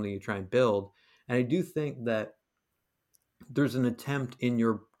have, but something you try and build. And I do think that there's an attempt in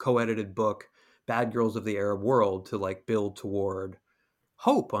your co-edited book, Bad Girls of the Arab World, to like build toward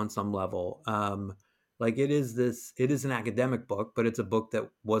hope on some level. Like, it is an academic book, but it's a book that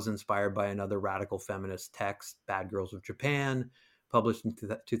was inspired by another radical feminist text, Bad Girls of Japan, published in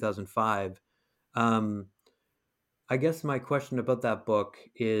 2005. Um, I guess my question about that book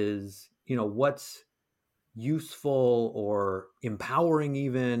is, what's useful or empowering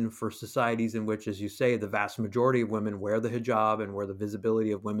even for societies in which, as you say, the vast majority of women wear the hijab, and where the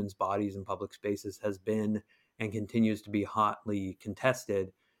visibility of women's bodies in public spaces has been and continues to be hotly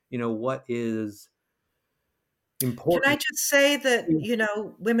contested. What is Can I important? just say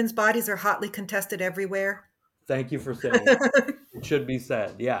that, women's bodies are hotly contested everywhere? Thank you for saying it. It should be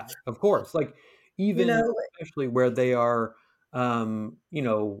said. Yeah, of course. Like, You even know, especially where they are,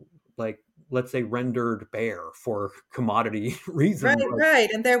 like, let's say, rendered bare for commodity right, reasons. Like, right,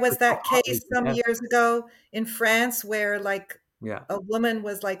 and there they're was so that hotly case some contested. years ago in France where, like, Yeah. a woman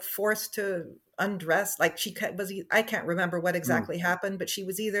was, like, forced to undress, like, she ca was e I can't remember what Mm, exactly happened, but she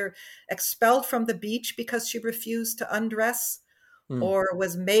was either expelled from the beach because she refused to undress, mm. or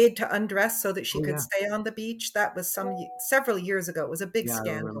was made to undress so that she Oh could yeah. stay on the beach. That was several years ago. It was a big Yeah, I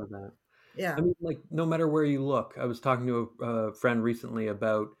remember scandal. that. I Yeah, mean, like, no matter where you look, I was talking to a friend recently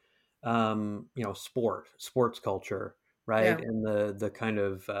about, sports culture, right? yeah. And the kind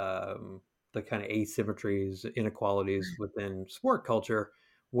of asymmetries, inequalities within sport culture,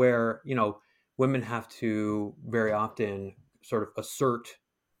 where, women have to very often sort of assert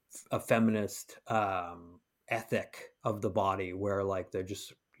a feminist ethic of the body, where like they're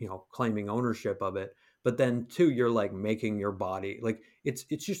just, claiming ownership of it. but then too, you're like making your body like it's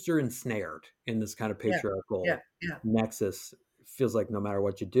just you're ensnared in this kind of Yeah. Yeah. patriarchal Yeah. nexus. It feels like no matter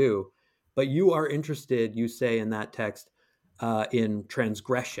what you do, but you are interested, you say in that text, in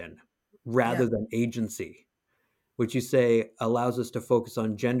transgression rather Yeah. than agency, which you say allows us to focus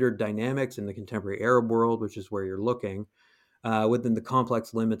on gendered dynamics in the contemporary Arab world, which is where you're looking, within the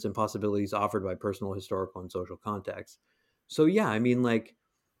complex limits and possibilities offered by personal, historical, and social context. So, yeah, I mean, like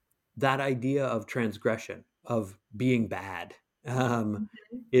that idea of transgression, of being bad, Mhm.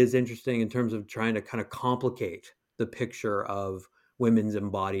 is interesting in terms of trying to kind of complicate the picture of women's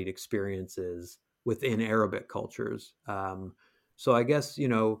embodied experiences within Arabic cultures. So, I guess,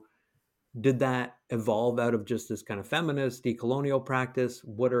 did that evolve out of just this kind of feminist decolonial practice?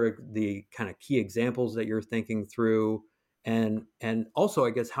 What are the kind of key examples that you're thinking through? And also,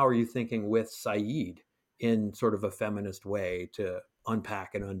 I guess, how are you thinking with Said in sort of a feminist way to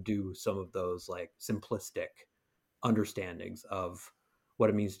unpack and undo some of those like simplistic understandings of what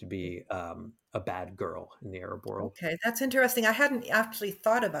it means to be a bad girl in the Arab world? Okay, that's interesting. I hadn't actually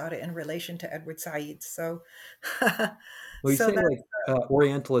thought about it in relation to Edward Said. So, Well, you so say that. like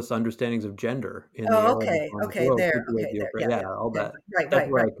Orientalist understandings of gender in the Oh, Arab okay, Islamic okay, world there, situate okay, the there. opera. Yeah, Yeah, yeah, all yeah. that. Right, That's right,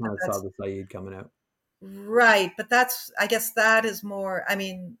 where I right. kind But of saw that's the Said coming out. right. But that's. I guess that is more. I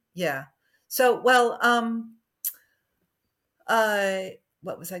mean, yeah. So, well, uh,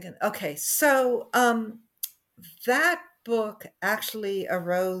 what was I going to? Okay, so, that book actually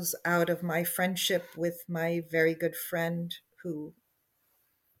arose out of my friendship with my very good friend who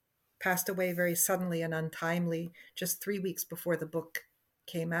passed away very suddenly and untimely just 3 weeks before the book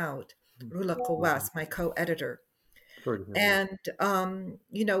came out. Rula Kawas, my co-editor. Sorry to hear that. And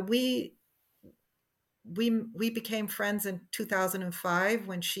we became friends in 2005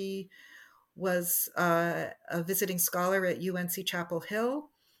 when she was a visiting scholar at UNC Chapel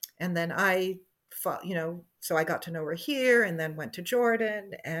Hill, and then so I got to know her here, and then went to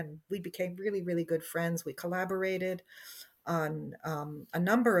Jordan, and we became really, really good friends. We collaborated on a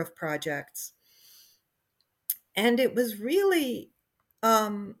number of projects, and it was really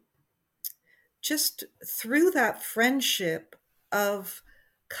um, just through that friendship of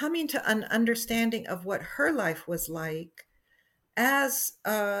coming to an understanding of what her life was like as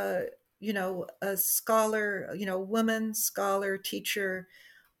a scholar, woman scholar teacher,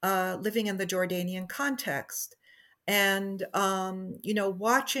 living in the Jordanian context, and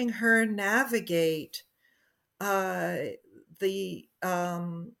watching her navigate uh, the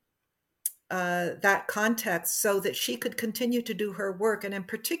that context so that she could continue to do her work, and in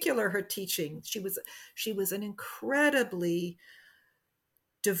particular her teaching. She was an incredibly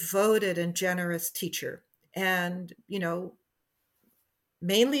devoted and generous teacher, and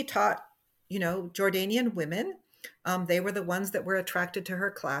mainly taught Jordanian women. They were the ones that were attracted to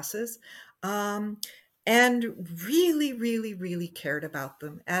her classes, um, and really, really, really cared about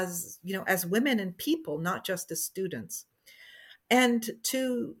them as as women and people, not just as students. And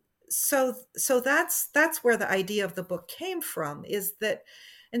to so that's where the idea of the book came from, is that.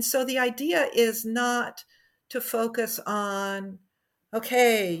 And so the idea is not to focus on,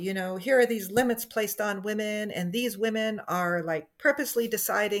 okay, here are these limits placed on women, and these women are like purposely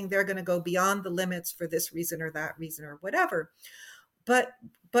deciding they're going to go beyond the limits for this reason or that reason or whatever. But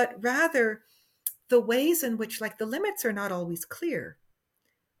rather the ways in which, like, the limits are not always clear,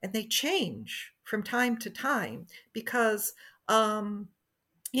 and they change from time to time because um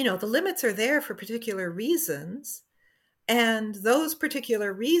the limits are there for particular reasons, and those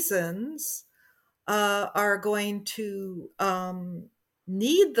particular reasons are going to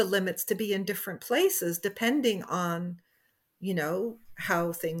need the limits to be in different places depending on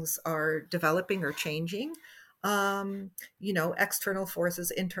how things are developing or changing, external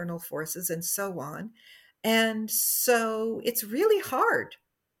forces, internal forces, and so on. And so it's really hard.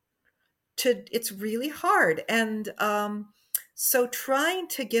 And so trying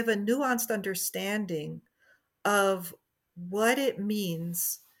to give a nuanced understanding of what it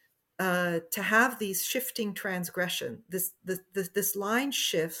means to have these shifting transgression, this line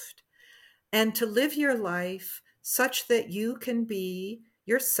shift, and to live your life such that you can be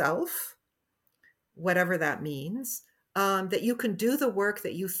yourself, whatever that means, that you can do the work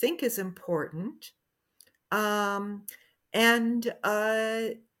that you think is important, um, and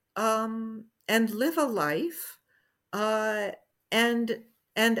live a life, uh, and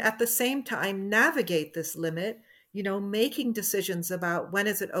at the same time navigate this limit, making decisions about when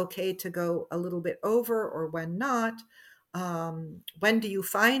is it okay to go a little bit over or when not. When do you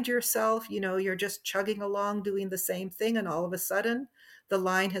find yourself, you're just chugging along doing the same thing, and all of a sudden the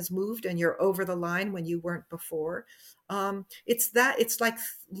line has moved and you're over the line when you weren't before. It's like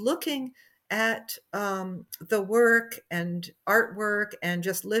looking at the work and artwork and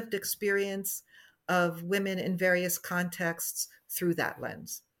just lived experience of women in various contexts through that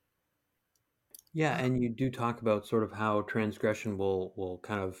lens. Yeah, Uh, and you do talk about sort of how transgression will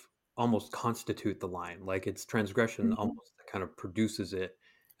kind of almost constitute the line. Like it's transgression mhm. almost that kind of produces it,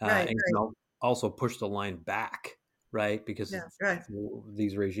 Right, and can right. also push the line back, right? Because Yeah, right.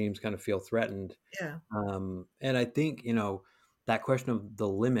 these regimes kind of feel threatened. Yeah, And I think, that question of the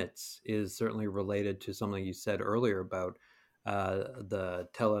limits is certainly related to something you said earlier about the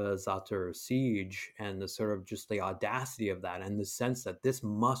Tel Zatar siege and the sort of just the audacity of that and the sense that this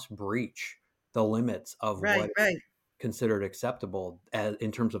must breach the limits of right, what is right, considered acceptable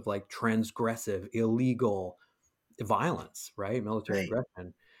in terms of like transgressive, illegal violence, right? Military right.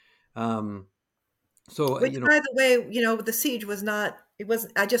 aggression. Um, so, Which, by the way, the siege was not, it was,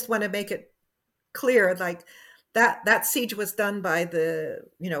 I just want to make it clear, like that siege was done by the,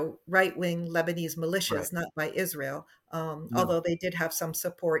 right-wing Lebanese right. militias, not by Israel, No. although they did have some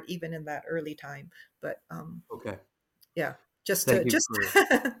support even in that early time. But Okay. yeah, just Thank to you just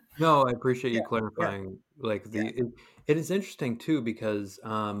for No, I appreciate yeah, you yeah, clarifying, like, yeah, it is interesting too because,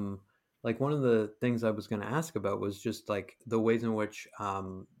 like, one of the things I was gonna ask about was just, like, the ways in which,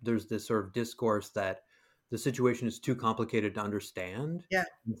 there's this sort of discourse that the situation is too complicated to understand, yeah,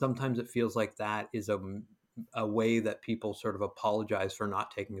 and sometimes it feels like that is a way that people sort of apologize for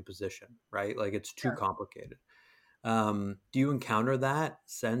not taking a position, right? Like, it's too yeah. complicated. Do you encounter that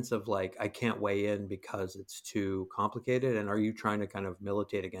sense of like, I can't weigh in because it's too complicated? And are you trying to kind of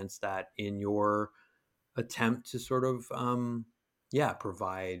militate against that in your attempt to sort of, yeah,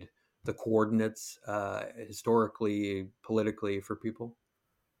 provide the coordinates historically, politically for people?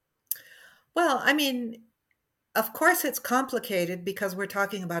 Well, I mean, of course, it's complicated because we're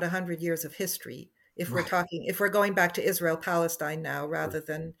talking about 100 years of history. Right. If we're going back to Israel Palestine now, Sure. rather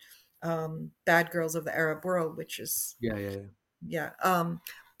than bad girls of the Arab world, which is Yeah, yeah, yeah. yeah.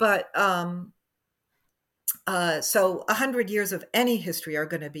 But So 100 years of any history are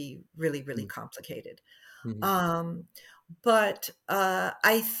going to be really, really complicated. Mm-hmm. Um, but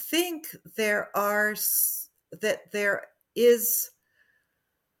I think that there is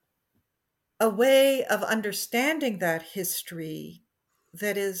a way of understanding that history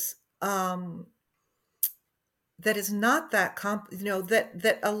that is not that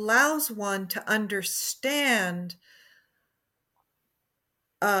that allows one to understand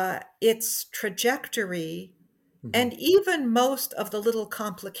its trajectory Mm-hmm. and even most of the little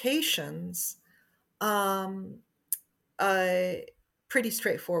complications um, uh, pretty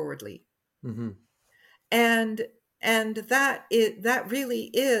straightforwardly. Mm-hmm. And that really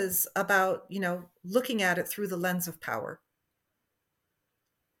is about looking at it through the lens of power.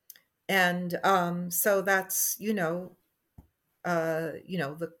 And so that's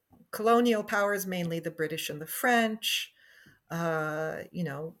the colonial powers, mainly the British and the French.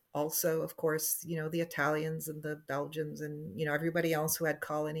 Also, of course, the Italians and the Belgians and, everybody else who had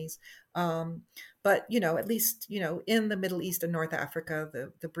colonies. But, at least, in the Middle East and North Africa,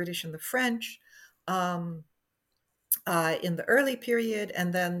 the British and the French in the early period,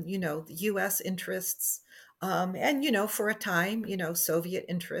 and then, the US interests, and, for a time, Soviet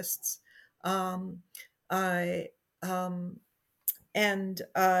interests. Um, I, um, and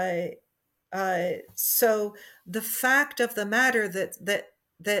So the fact of the matter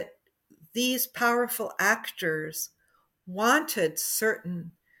that these powerful actors wanted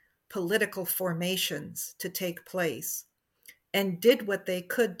certain political formations to take place and did what they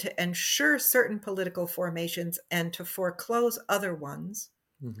could to ensure certain political formations and to foreclose other ones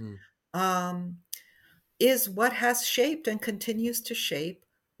Mm-hmm. um, is what has shaped and continues to shape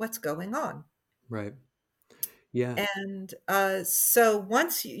what's going on. Right. Yeah. And so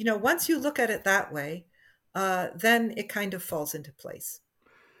once you look at it that way, then it kind of falls into place.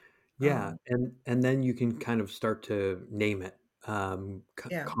 Yeah, Um, and then you can kind of start to name it,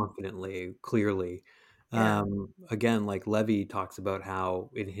 yeah, confidently, clearly. yeah, Again, like Levy talks about how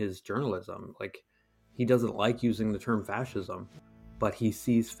in his journalism, like he doesn't like using the term fascism, but he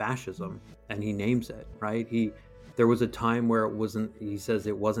sees fascism and he names it, right? There was a time where he says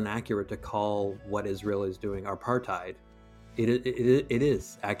it wasn't accurate to call what Israel is doing apartheid. It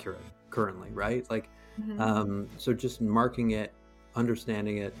is accurate currently, right? Like, mhm, so just marking it,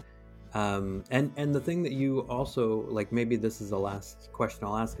 understanding it, and the thing that you also like, maybe this is the last question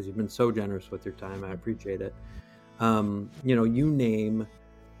I'll ask because you've been so generous with your time. I appreciate it. You name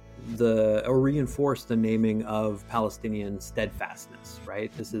the or reinforce the naming of Palestinian steadfastness,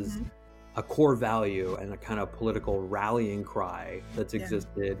 right? This is mhm, a core value and a kind of political rallying cry that's yeah,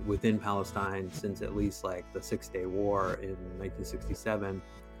 existed within Palestine since at least like the 6 Day War in 1967.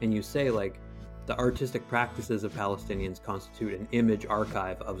 and you say, like, the artistic practices of Palestinians constitute an image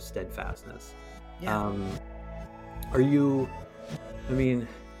archive of steadfastness. Yeah. Are you, I mean,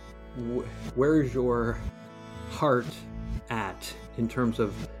 where's your heart at in terms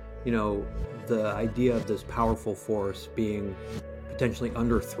of, you know, the idea of this powerful force being potentially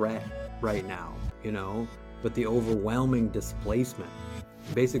under threat right now, you know, with the overwhelming displacement,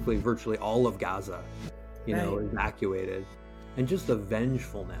 basically virtually all of Gaza, you know, evacuated, and just the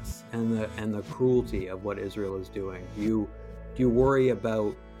vengefulness and the cruelty of what Israel is doing. Do you worry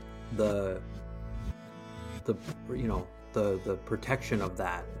about the you know, the protection of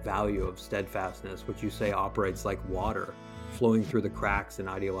that value of steadfastness, which you say operates like water flowing through the cracks and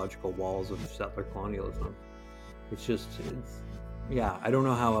ideological walls of settler colonialism? Yeah, I don't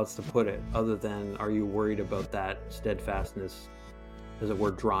know how else to put it other than, are you worried about that steadfastness, as it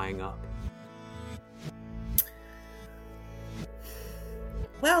were, drying up?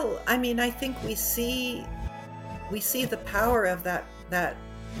 Well, I mean, I think we see the power of that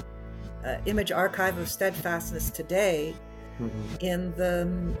image archive of steadfastness today in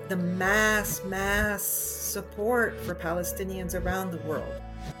the mass support for Palestinians around the world.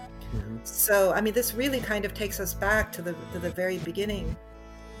 So, I mean, this really kind of takes us back to the very beginning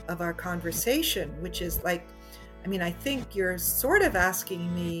of our conversation, which is like, I mean, I think you're sort of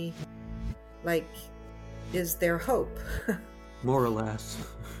asking me, like, is there hope? More or less.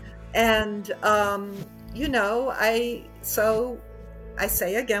 And, you know, I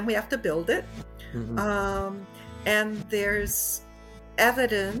say again, we have to build it. And there's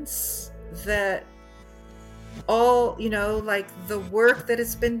evidence that all, you know, like the work that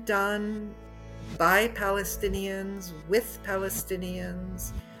has been done by Palestinians, with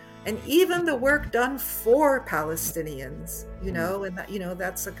Palestinians, and even the work done for Palestinians, you know, and that, you know,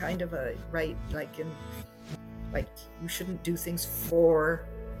 that's a kind of a right, like you shouldn't do things for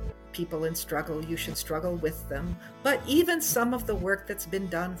people in struggle, you should struggle with them. But even some of the work that's been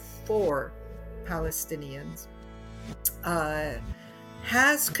done for Palestinians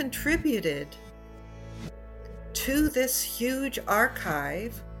has contributed to this huge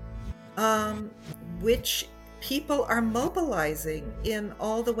archive, which people are mobilizing in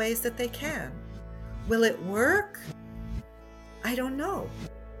all the ways that they can. Will it work? I don't know.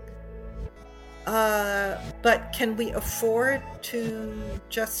 But can we afford to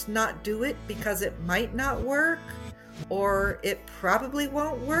just not do it because it might not work, or it probably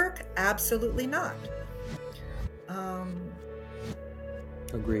won't work? Absolutely not.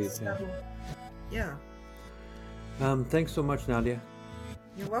 Agreed. So, yeah. Thanks so much, Nadia.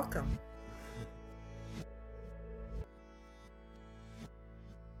 You're welcome.